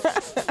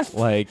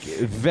 Like,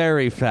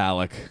 very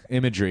phallic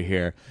imagery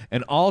here.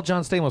 And all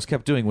John Stamos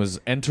kept doing was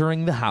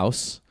entering the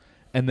house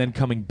and then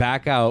coming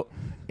back out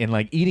and,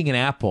 like, eating an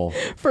apple.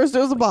 First, it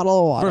was a bottle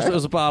of water. First, it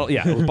was a bottle.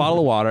 Yeah, it was a bottle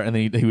of water, and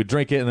then he would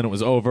drink it, and then it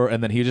was over,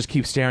 and then he would just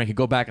keep staring. He'd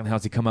go back in the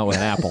house, he'd come out with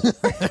an apple.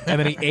 And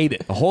then he ate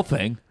it, the whole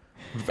thing.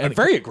 And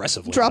very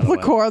aggressively. Drop by the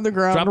way. core on the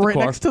ground Drop the right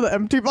core. next to the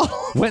empty bottle.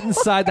 Went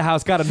inside the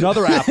house, got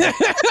another apple.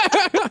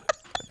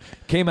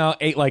 Came out,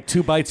 ate like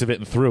 2 bites of it,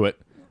 and threw it.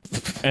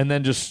 And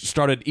then just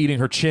started eating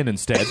her chin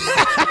instead.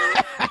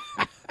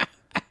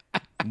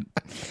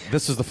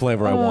 This is the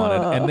flavor I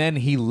wanted. And then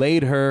he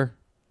laid her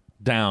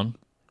down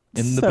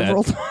in the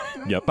Several bed.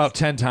 times. Yep. About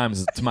 10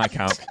 times to my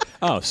count.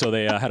 Oh, so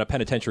they had a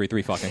penitentiary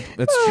 3 fucking.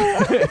 That's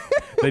true.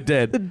 They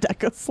did.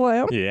 Deca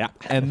slam. Yeah.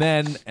 And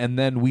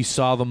then we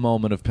saw the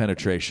moment of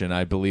penetration.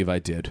 I believe I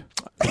did.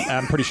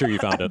 I'm pretty sure you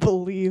found it.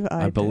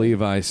 I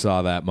believe I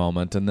saw that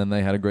moment, and then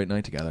they had a great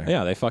night together.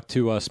 Yeah, they fucked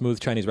to smooth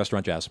Chinese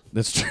restaurant jazz.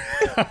 That's true.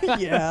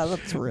 Yeah,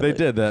 that's really. They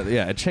did that.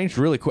 Yeah, it changed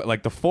really quick.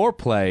 Like the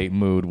foreplay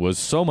mood was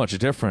so much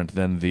different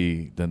than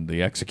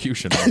the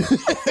execution.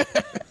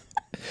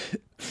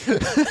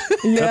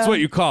 Yeah. That's what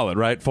you call it,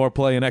 right?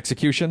 Foreplay and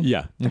execution?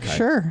 Yeah. Okay.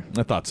 Sure.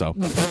 I thought so.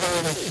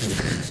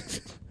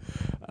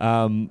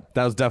 That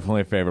was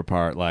definitely a favorite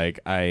part. Like,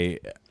 I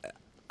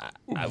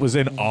was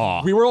in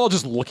awe. We were all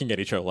just looking at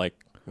each other like,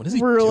 what is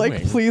he We're doing?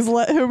 like, please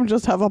let him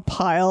just have a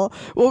pile.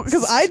 Well,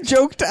 because I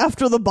joked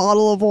after the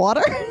bottle of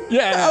water.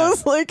 Yeah. I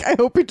was like, I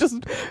hope he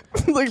just,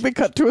 like, they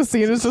cut to a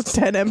scene, it's just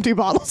 10 empty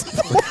bottles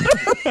of water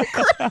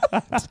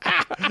on the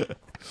ground.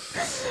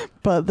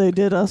 But they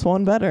did us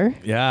one better.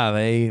 Yeah,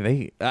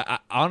 they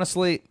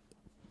honestly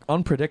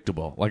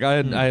unpredictable. Like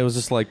I was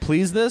just like,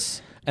 please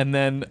this, and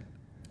then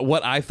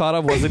what I thought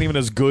of wasn't even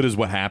as good as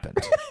what happened.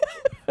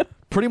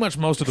 Pretty much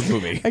most of the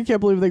movie. I can't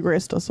believe they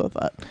graced us with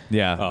that.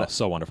 Yeah, Oh,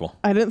 so wonderful.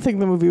 I didn't think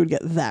the movie would get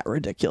that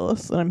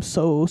ridiculous, and I'm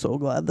so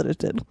glad that it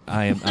did.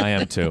 I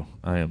am too.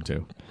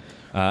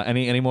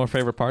 Any more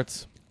favorite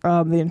parts?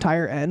 The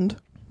entire end.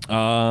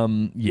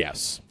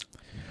 Yes.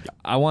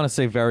 I want to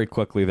say very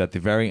quickly that the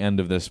very end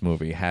of this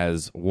movie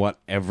has what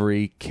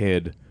every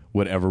kid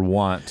would ever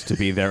want to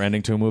be their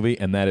ending to a movie,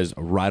 and that is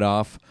ride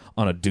off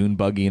on a dune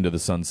buggy into the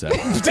sunset.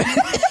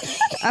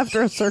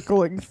 After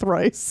circling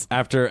thrice.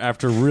 after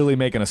really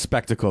making a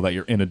spectacle that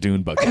you're in a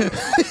dune buggy.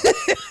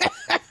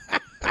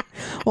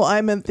 Well,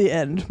 I meant the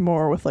end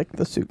more with, like,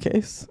 the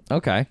suitcase.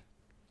 Okay.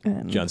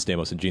 And John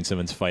Stamos and Gene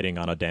Simmons fighting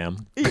on a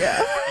dam.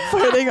 yeah,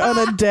 fighting on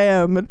a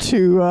dam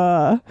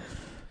to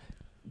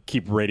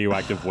Keep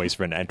radioactive waste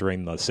from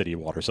entering the city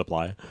water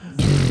supply.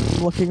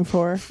 looking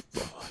for,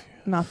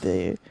 not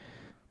the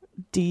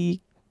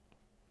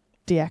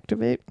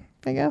deactivate,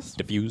 I guess.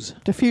 Diffuse.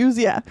 Diffuse,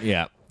 yeah.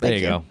 Yeah. There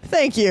you go.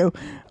 Thank you.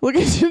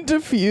 Looking to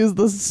defuse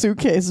the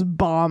suitcase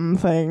bomb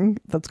thing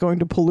that's going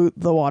to pollute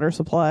the water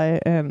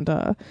supply. And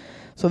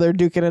so they're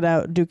duking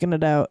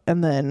it out.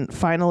 And then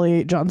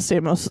finally, John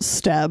Stamos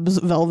stabs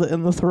Velvet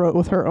in the throat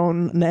with her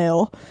own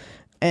nail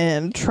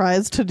and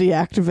tries to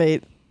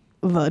deactivate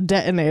the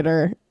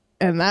detonator.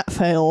 And that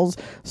fails.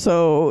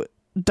 So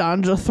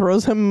Danja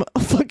throws him a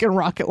fucking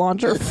rocket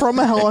launcher from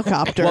a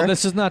helicopter. Well,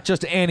 this is not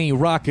just any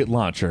rocket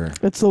launcher.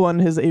 It's the one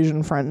his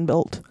Asian friend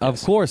built.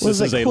 Of course. Was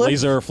This is it a Cliff?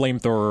 laser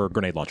flamethrower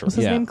grenade launcher. What's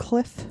his Yeah. name?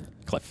 Cliff?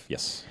 Cliff,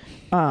 yes.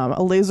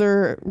 A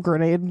laser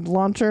grenade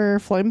launcher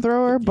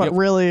flamethrower, but Yep.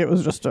 really it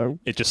was just a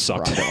It just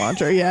sucked. rocket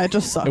launcher. Yeah, it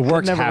just sucked. It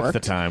works never half worked. the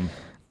time.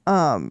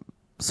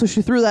 So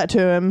she threw that to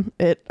him.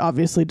 It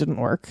obviously didn't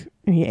work.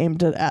 And he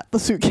aimed it at the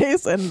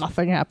suitcase and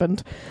nothing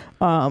happened.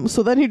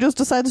 So then he just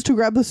decides to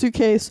grab the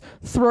suitcase,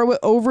 throw it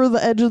over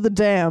the edge of the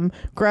dam,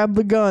 grab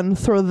the gun,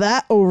 throw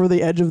that over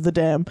the edge of the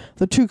dam.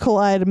 The two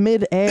collide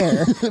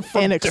mid-air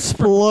and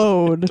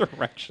explode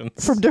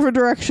Directions. from different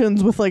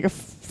directions with like a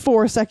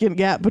 4-second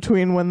gap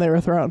between when they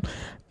were thrown.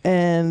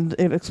 And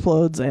it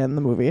explodes and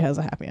the movie has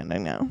a happy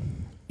ending now.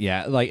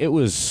 Yeah, like it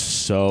was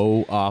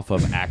so off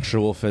of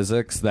actual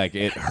physics, like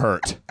it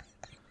hurt.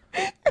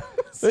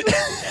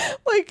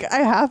 Like, I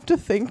have to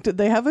think, did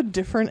they have a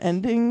different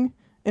ending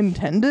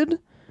intended?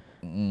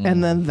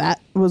 And then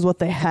that was what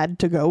they had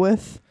to go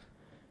with?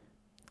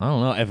 I don't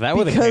know if that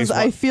were the case. Because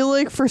I feel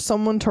like for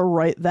someone to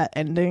write that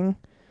ending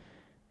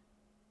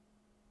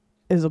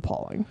is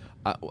appalling.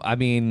 I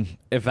mean,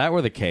 if that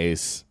were the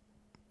case,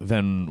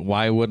 then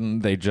why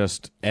wouldn't they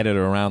just edit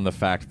around the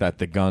fact that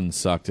the gun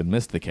sucked and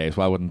missed the case?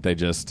 Why wouldn't they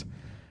just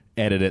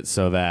edit it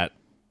so that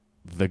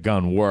the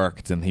gun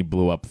worked and he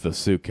blew up the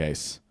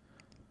suitcase?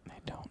 I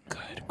don't know.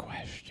 Good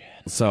question.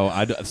 So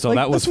Like,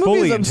 that was this fully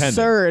movie's intended.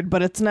 absurd,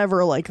 but it's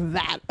never like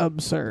that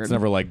absurd. It's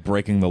never like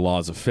breaking the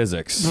laws of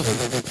physics.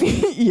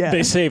 Yeah.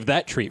 They saved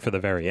that treat for the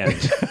very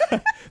end.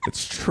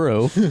 It's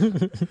true.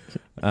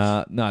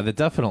 No, that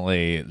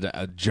definitely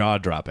jaw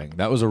dropping.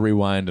 That was a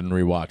rewind and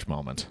rewatch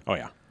moment. Oh,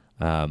 yeah.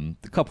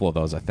 A couple of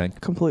those, I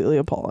think, Completely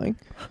appalling.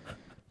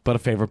 but a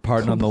favorite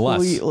part nonetheless.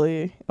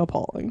 Completely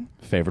appalling.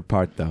 Favorite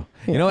part though.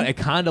 You know what? It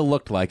kind of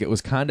looked like it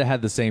was kind of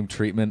had the same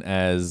treatment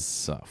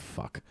as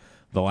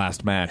the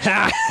last match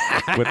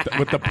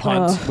with the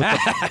punt with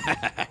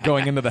the,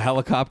 going into the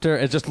helicopter.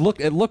 It just looked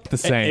the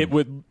same. It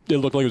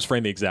looked like it was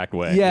framed the exact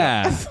way. I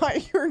yeah. thought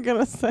you were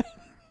going to say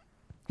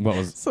What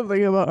was?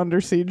 something about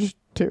Under Siege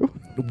 2.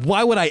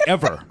 Why would I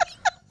ever?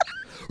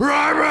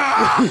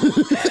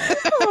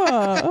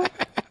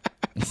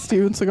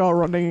 Steven Seagal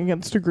running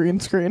against a green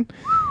screen.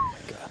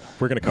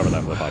 We're going to cover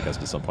that for the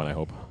podcast at some point, I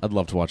hope. I'd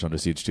love to watch Under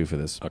Siege 2 for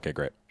this. Okay,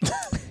 great.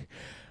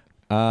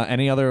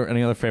 Any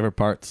other favorite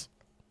parts?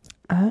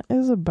 That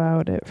is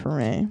about it for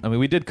me. I mean,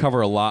 we did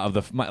cover a lot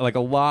of a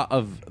lot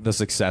of the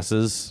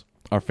successes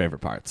are favorite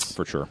parts.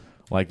 For sure.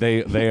 Like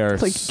they are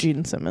It's like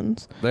Gene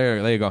Simmons.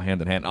 they go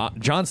hand in hand.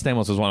 John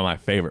Stamos was one of my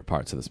favorite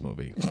parts of this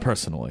movie,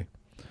 personally,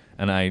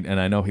 and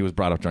I know he was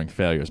brought up during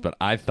failures, but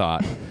I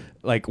thought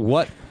like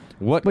what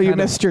But you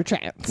missed your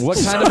chance. what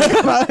kind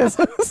of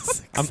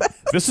of?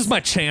 this is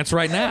my chance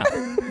right now.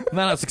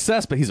 Not a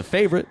success, but he's a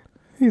favorite.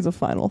 He's a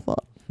final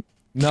thought.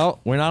 No,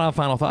 we're not on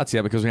final thoughts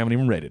yet because we haven't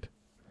even rated.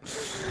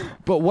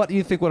 But what do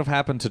you think would have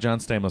happened to John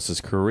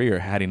Stamos' career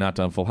had he not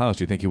done Full House?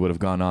 Do you think he would have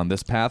gone on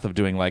this path of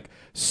doing like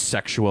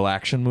sexual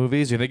action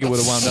movies? Do you think he would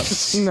have wound up?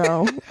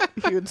 No,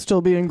 he would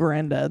still be in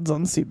Granddads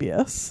on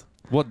CBS.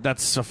 Well,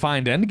 that's a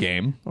fine end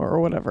game. or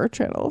whatever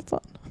channel it's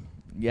on.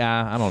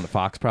 Yeah, I don't know,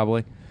 Fox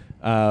probably.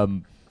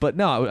 But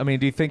no, I mean,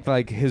 do you think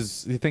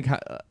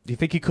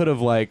he could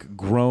have like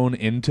grown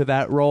into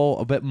that role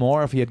a bit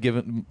more if he had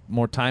given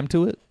more time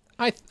to it?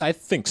 I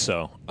think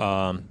so.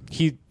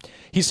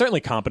 He's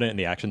certainly competent in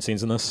the action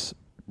scenes in this,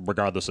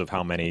 regardless of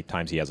how many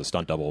times he has a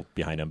stunt double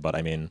behind him. But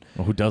I mean,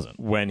 Well, who doesn't?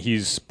 when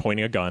he's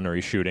pointing a gun or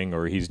he's shooting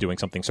or he's doing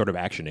something sort of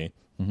actiony,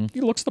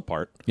 he looks the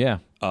part. Yeah.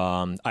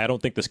 I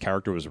don't think this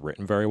character was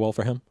written very well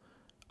for him.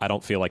 I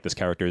don't feel like this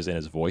character is in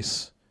his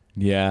voice.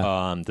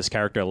 Yeah. This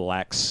character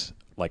lacks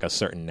like a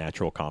certain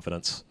natural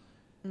confidence.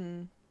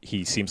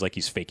 He seems like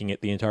he's faking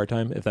it the entire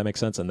time, if that makes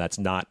sense, and that's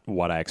not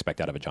what I expect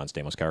out of a John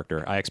Stamos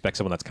character. I expect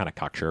someone that's kind of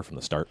cocksure from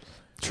the start.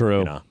 True.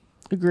 You know?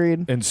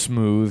 Agreed. And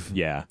smooth.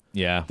 Yeah.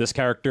 Yeah. This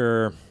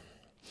character,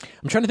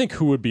 I'm trying to think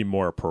who would be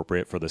more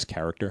appropriate for this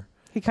character.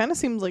 He kind of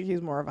seems like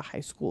he's more of a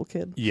high school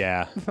kid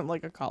Yeah, than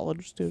like a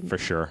college student. for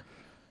sure.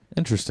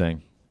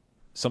 Interesting.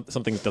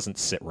 Something doesn't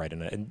sit right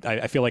in it. And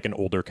I feel like an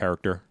older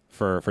character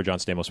for John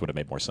Stamos would have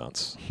made more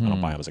sense. I don't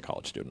buy him as a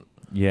college student.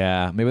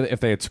 Yeah. Maybe if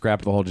they had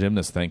scrapped the whole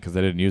gymnast thing because they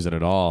didn't use it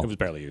at all, It was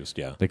barely used,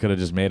 yeah. they could have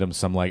just made him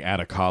some like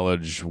out of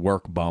college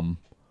work bum,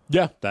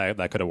 Yeah, that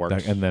could have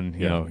worked. and then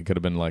you know he could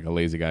have been like a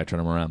lazy guy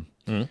turning him around.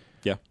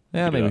 Yeah.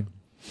 Yeah, Could do maybe.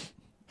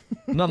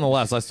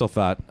 Nonetheless, I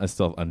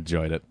still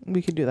enjoyed it.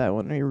 We could do that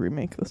when we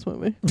remake this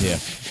movie, Yeah.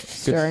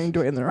 starring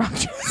Dwayne the Rock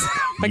Johnson.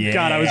 My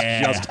God, I was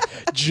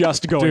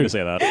just going to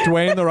say that.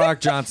 Dwayne The Rock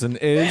Johnson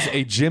is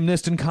a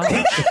gymnast in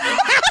college.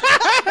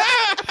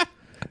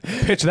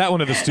 Pitch that one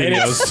to the And it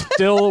studios.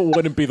 still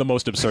wouldn't be the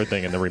most absurd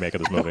thing in the remake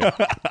of this movie.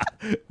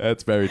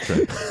 That's very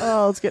true.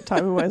 Oh, let's get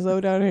Tommy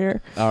Wiseau down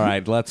here. All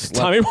right, let's.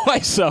 Tommy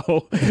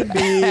Wiseau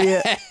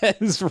The,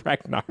 as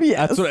Ragnar.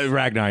 yes. That's what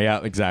Ragnar. Yeah,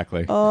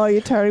 exactly. Oh,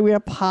 you turning me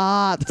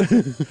apart.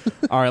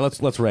 All right,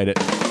 let's rate it.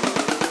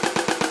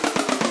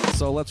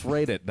 So let's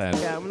rate it then.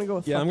 Yeah, I'm gonna go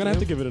with. Yeah, fuck I'm going to you.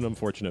 have to give it an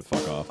unfortunate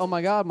fuck off. Oh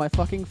my god, my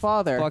fucking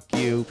father. Fuck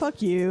you.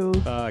 Fuck you.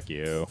 Fuck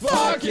you.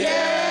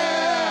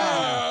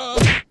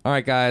 All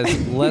right,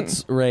 guys,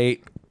 let's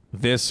rate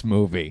this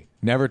movie.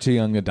 Never Too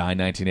Young to Die,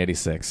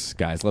 1986.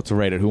 Guys, let's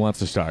rate it. Who wants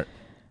to start?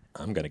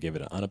 I'm going to give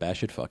it an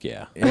unabashed fuck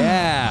yeah.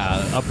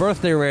 Yeah, a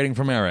birthday rating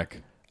from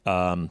Eric.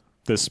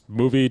 This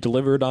movie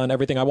delivered on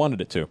everything I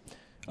wanted it to.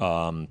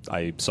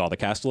 I saw the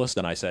cast list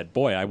and I said,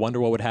 boy, I wonder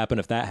what would happen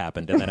if that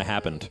happened. And then it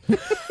happened.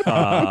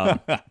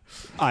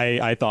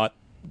 I thought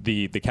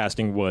the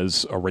casting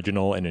was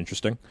original and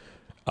interesting.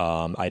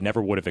 I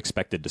never would have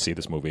expected to see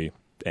this movie,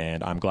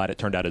 and I'm glad it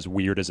turned out as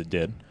weird as it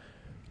did.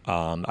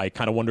 I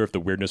kind of wonder if the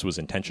weirdness was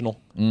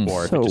intentional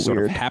or if So it just sort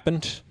of weird.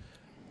 happened.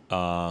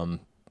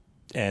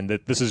 And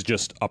that this is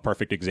just a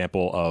perfect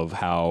example of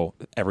how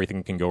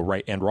everything can go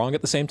right and wrong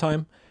at the same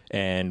time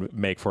and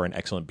make for an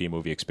excellent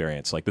B-movie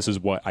experience. Like, this is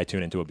what I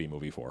tune into a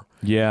B-movie for.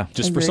 Yeah.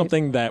 Just for Agreed.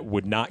 something that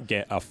would not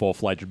get a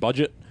full-fledged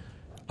budget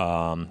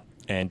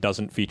and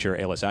doesn't feature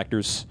A-list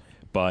actors,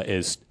 but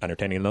is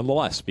entertaining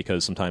nonetheless,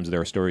 because sometimes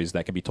there are stories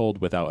that can be told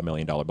without $1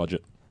 million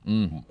budget.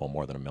 Well,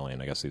 more than $1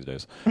 million, I guess, these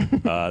days.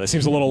 That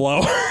seems a little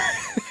low.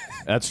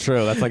 That's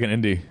true. That's like an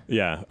indie.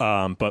 Yeah,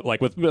 but like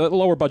with a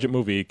lower budget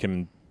movie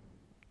can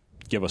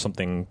give us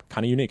something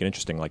kind of unique and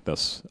interesting like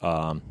this.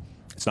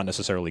 It's not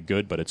necessarily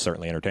good, but it's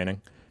certainly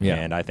entertaining. Yeah.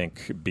 And I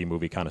think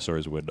B-movie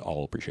connoisseurs would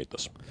all appreciate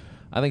this.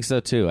 I think so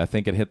too. I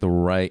think it hit the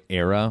right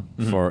era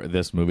for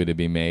this movie to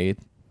be made,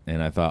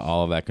 and I thought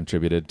all of that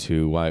contributed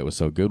to why it was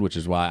so good, which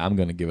is why I'm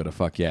going to give it a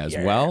fuck yeah as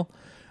well.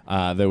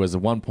 There was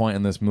one point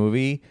in this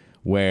movie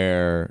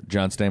where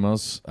John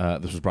Stamos,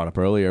 this was brought up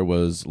earlier,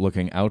 was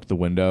looking out the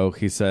window.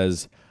 He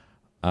says,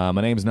 "My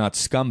name's not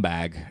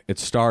Scumbag,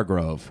 it's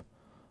Stargrove,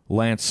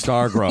 Lance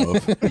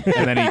Stargrove,"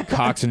 and then he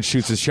cocks and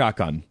shoots his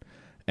shotgun.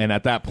 And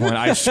at that point,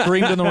 I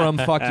screamed in the room,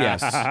 "Fuck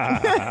yes!"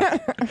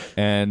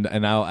 and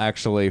I'll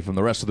actually, from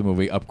the rest of the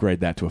movie,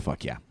 upgrade that to a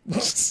fuck yeah.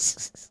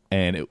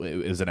 And it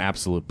was an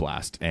absolute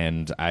blast.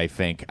 And I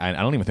think I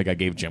don't even think I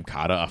gave Jim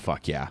Cotta a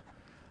fuck yeah,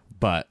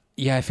 but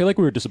Yeah, I feel like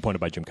we were disappointed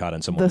by Jim Cotta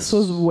in some ways. This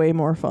was way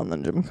more fun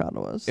than Jim Cotta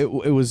was. it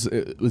was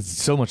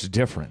so much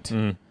different,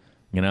 you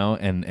know.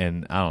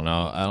 And I don't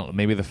know,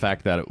 maybe the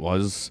fact that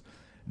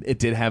it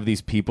did have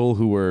these people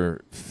who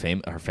were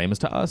famous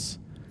to us,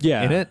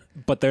 in it.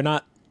 but they're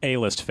not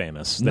A-list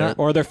famous. Not-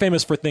 They're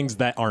famous for things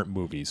that aren't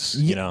movies,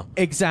 you know?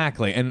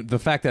 Exactly. And the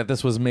fact that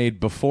this was made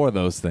before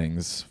those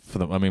things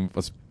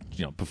was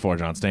before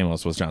John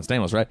Stamos was John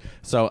Stamos, right?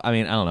 So I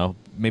mean, I don't know,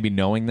 maybe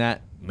knowing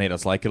that made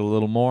us like it a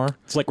little more.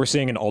 It's like we're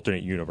seeing an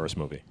alternate universe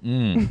movie.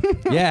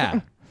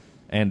 Yeah.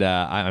 And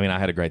I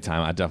had a great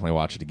time. I'd definitely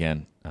watch it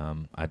again.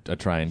 I'd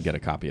try and get a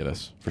copy of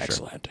this for sure.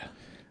 Excellent.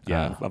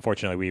 Yeah,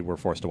 unfortunately, we were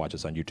forced to watch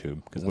this on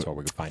YouTube because that's where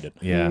we could find it.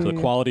 Yeah. So the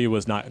quality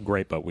was not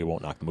great, but we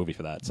won't knock the movie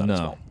for that. It's not his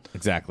No, fault.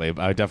 exactly.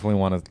 I definitely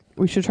want to.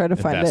 We should try to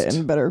find Invest. it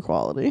in better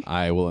quality.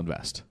 I will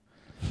invest.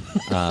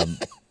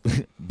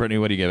 Brittany,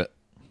 what do you give it?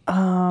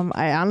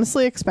 I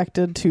honestly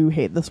expected to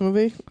hate this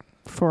movie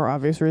for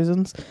obvious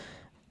reasons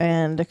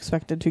and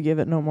expected to give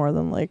it no more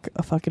than like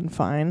a fucking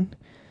fine.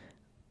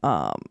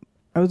 I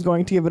was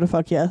going to give it a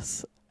fuck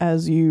yes,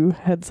 as you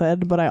had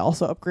said, but I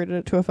also upgraded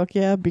it to a fuck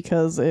yeah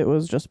because it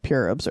was just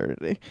pure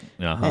absurdity.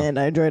 Uh-huh. And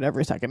I enjoyed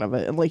every second of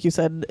it. And like you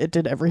said, it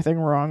did everything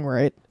wrong,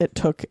 right? It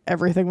took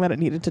everything that it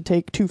needed to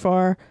take too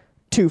far.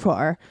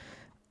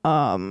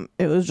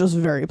 It was just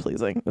very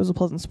pleasing. It was a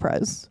pleasant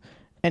surprise.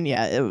 And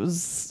yeah, it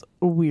was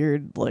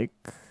weird, like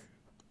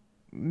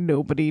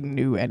nobody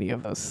knew any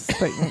of those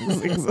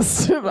things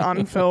existed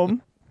on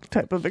film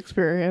type of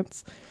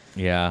experience.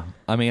 Yeah.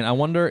 I mean, I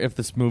wonder if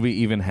this movie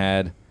even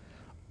had...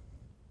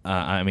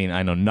 I mean,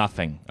 I know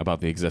nothing about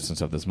the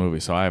existence of this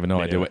movie, so I have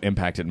no idea what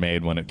impact it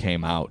made when it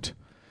came out.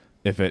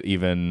 If it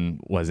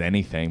even was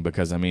anything,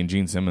 because, I mean,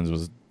 Gene Simmons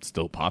was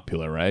still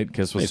popular, right?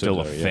 Kiss was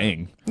still a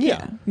thing.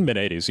 Yeah.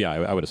 Mid-'80s, yeah,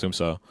 I would assume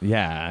so.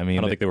 Yeah, I mean...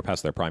 I don't think they were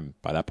past their prime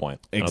by that point.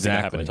 I don't think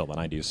that happened until the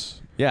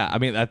 90s. Yeah, I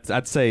mean,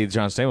 I'd say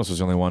John Stamos was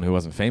the only one who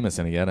wasn't famous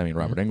in it yet. I mean,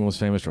 Robert Englund was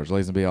famous, George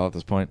Lazenby all at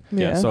this point.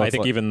 Yeah. So I it's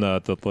think like- even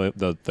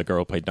the girl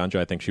who played Dunja,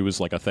 I think she was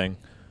like a thing.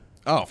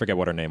 Oh. I forget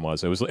what her name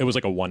was. It was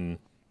like a one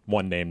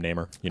name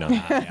namer, you know.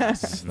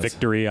 Yes.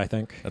 Victory, I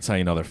think. That's how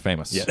you know they're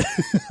famous. Yeah.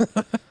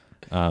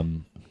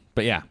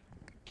 But yeah.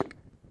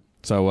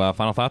 So,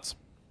 final thoughts?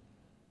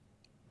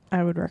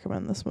 I would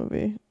recommend this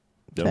movie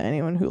Yep. to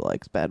anyone who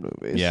likes bad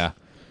movies. Yeah.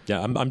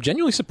 Yeah, I'm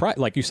genuinely surprised.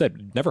 Like you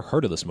said, never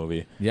heard of this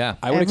movie. Yeah.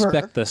 I would Ever.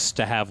 expect this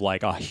to have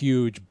like a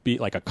huge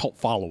like a cult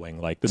following.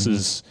 Like this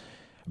is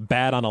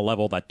bad on a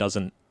level that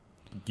doesn't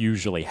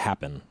usually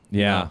happen.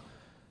 Yeah.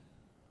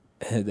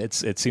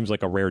 It seems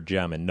like a rare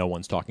gem, and no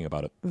one's talking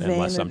about it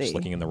unless I'm just Vanity.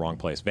 looking in the wrong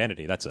place.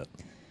 Vanity, that's it.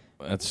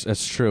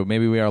 That's true.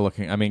 Maybe we are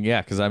looking. I mean,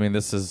 yeah, because I mean,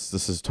 this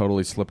is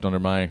totally slipped under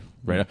my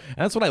radar. And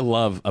that's what I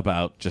love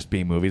about just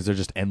B movies. They're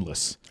just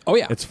endless. Oh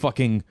yeah, It's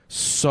fucking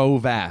so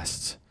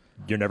vast.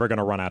 you're never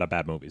gonna run out of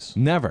bad movies.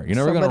 Never. You're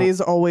never Somebody's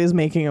always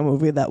making a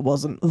movie that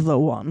wasn't the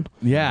one.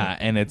 Yeah,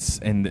 and it's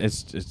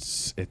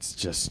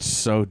just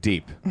so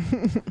deep.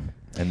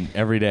 And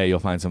every day you'll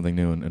find something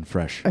new and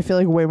fresh. I feel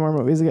like way more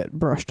movies get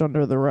brushed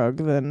under the rug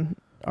than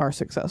are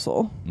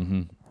successful.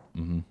 Mm-hmm.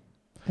 Mm-hmm.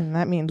 And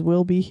that means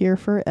we'll be here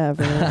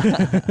forever.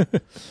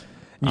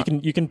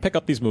 You can pick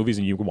up these movies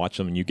and you can watch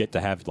them, and you get to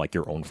have like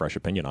your own fresh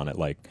opinion on it.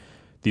 Like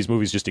these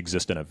movies just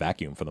exist in a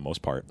vacuum for the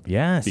most part.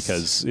 Yes.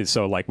 Because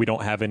so like we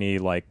don't have any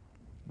like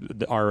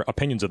our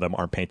opinions of them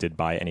aren't painted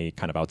by any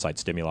kind of outside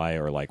stimuli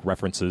or like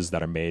references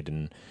that are made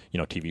in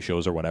TV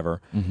shows or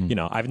whatever.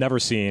 I've never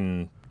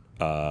seen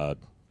I've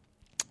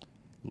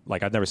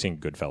never seen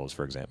Goodfellas,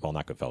 for example. Well,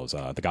 not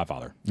Goodfellas, The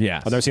Godfather.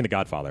 Yes. I've never seen The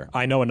Godfather.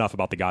 I know enough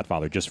about The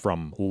Godfather just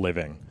from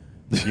living,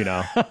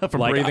 From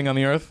like, breathing on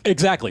the earth?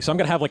 Exactly. So I'm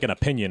going to have like an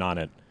opinion on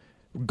it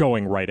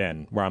going right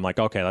in where I'm like,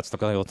 okay, that's the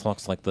guy who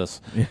talks like this.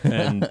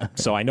 And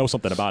so I know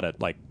something about it.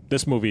 Like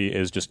this movie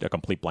is just a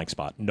complete blank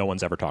spot. No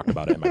one's ever talked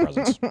about it in my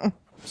presence.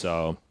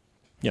 So,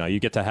 you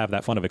get to have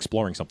that fun of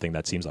exploring something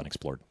that seems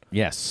unexplored.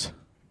 Yes.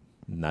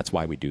 And that's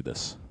why we do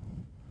this.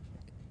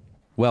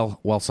 Well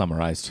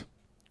summarized.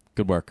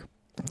 Good work.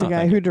 The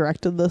guy who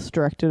directed this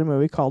directed a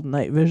movie called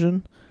Night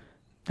Vision.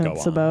 And Go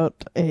it's on.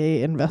 about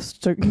a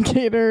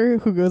investigator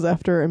who goes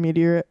after a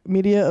media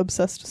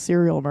obsessed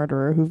serial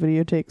murderer who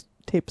videotapes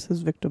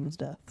his victims'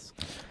 deaths.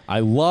 I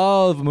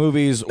love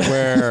movies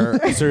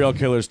where serial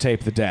killers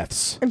tape the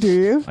deaths. Do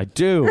you? I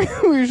do.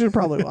 We should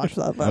probably watch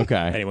that then. Okay.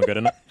 Anyone good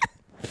in it?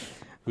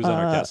 Who's on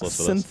our cast list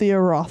for this? Cynthia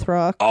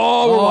Rothrock,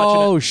 Oh, we're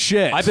watching Oh, it.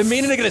 shit. I've been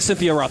meaning to get a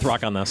Cynthia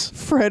Rothrock on this.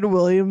 Fred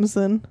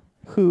Williamson,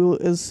 who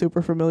is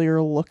super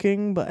familiar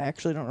looking, but I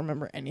actually don't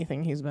remember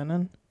anything he's been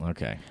in.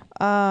 Okay.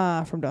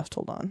 From Dusk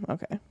Till Dawn.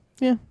 Okay.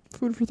 Yeah,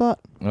 food for thought.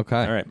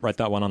 Okay. All right, write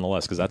that one on the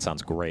list because that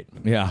sounds great.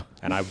 Yeah.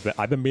 And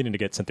I've been meaning to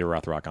get Cynthia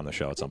Rothrock on the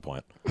show at some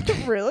point.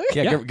 Really?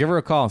 Yeah, Yeah. Give her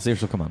a call and see if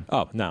she'll come on.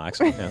 Oh, no,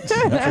 actually. Yeah.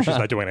 I'm sure she's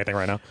not doing anything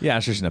right now. Yeah,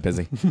 I'm sure she's not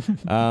busy.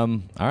 All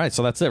right,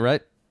 so that's it,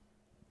 right?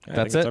 I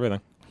That's think it?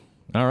 everything.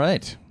 All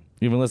right.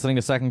 You've been listening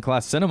to Second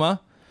Class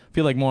Cinema. If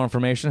you'd like more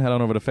information, head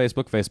on over to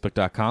Facebook,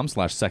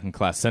 facebook.com/Second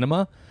Class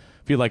Cinema.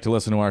 If you'd like to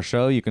listen to our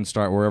show, you can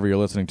start wherever you're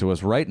listening to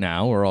us right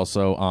now. We're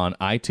also on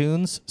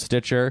iTunes,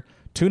 Stitcher,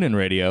 TuneIn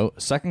Radio,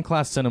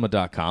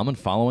 secondclasscinema.com, and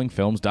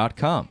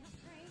followingfilms.com.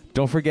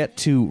 Don't forget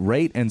to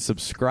rate and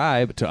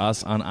subscribe to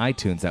us on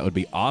iTunes. That would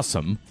be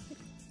awesome.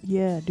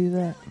 Yeah, do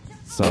that.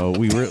 So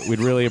we'd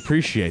really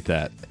appreciate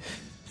that.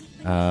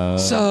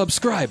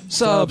 Subscribe.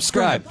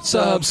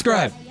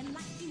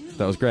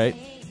 That was great.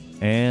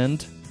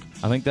 And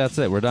I think that's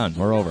it. We're done.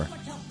 We're over.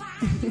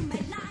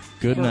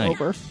 Good We're night.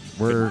 over.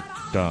 We're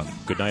done.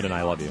 Good night, and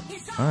I love you.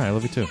 All right. I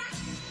love you too.